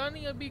 पता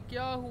नहीं अभी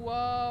क्या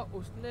हुआ,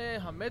 उसने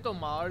हमें तो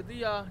मार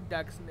दिया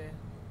डेक्स ने।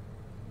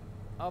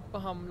 अब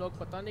हम लोग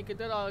पता नहीं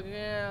किधर आ गए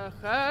हैं।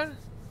 खैर,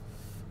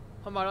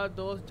 हमारा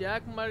दोस्त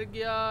जैक मर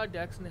गया,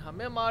 डेक्स ने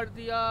हमें मार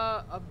दिया।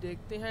 अब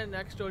देखते हैं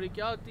नेक्स्ट स्टोरी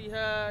क्या होती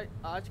है।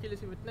 आज के लिए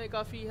सिर्फ इतना ही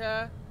काफ़ी है।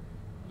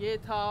 ये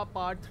था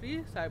पार्ट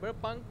 3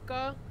 साइबरपंक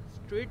का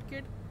स्ट्रीट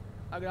किड।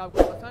 अगर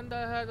आपको पसंद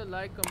आया है तो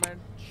लाइक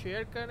कमेंट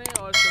शेयर करें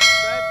और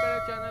सब्सक्राइब करें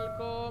चैनल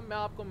को। मैं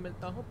आपको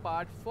मिलता हूँ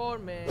पार्ट 4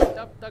 में।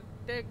 तब तक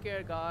टेक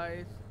केयर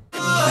गाइस।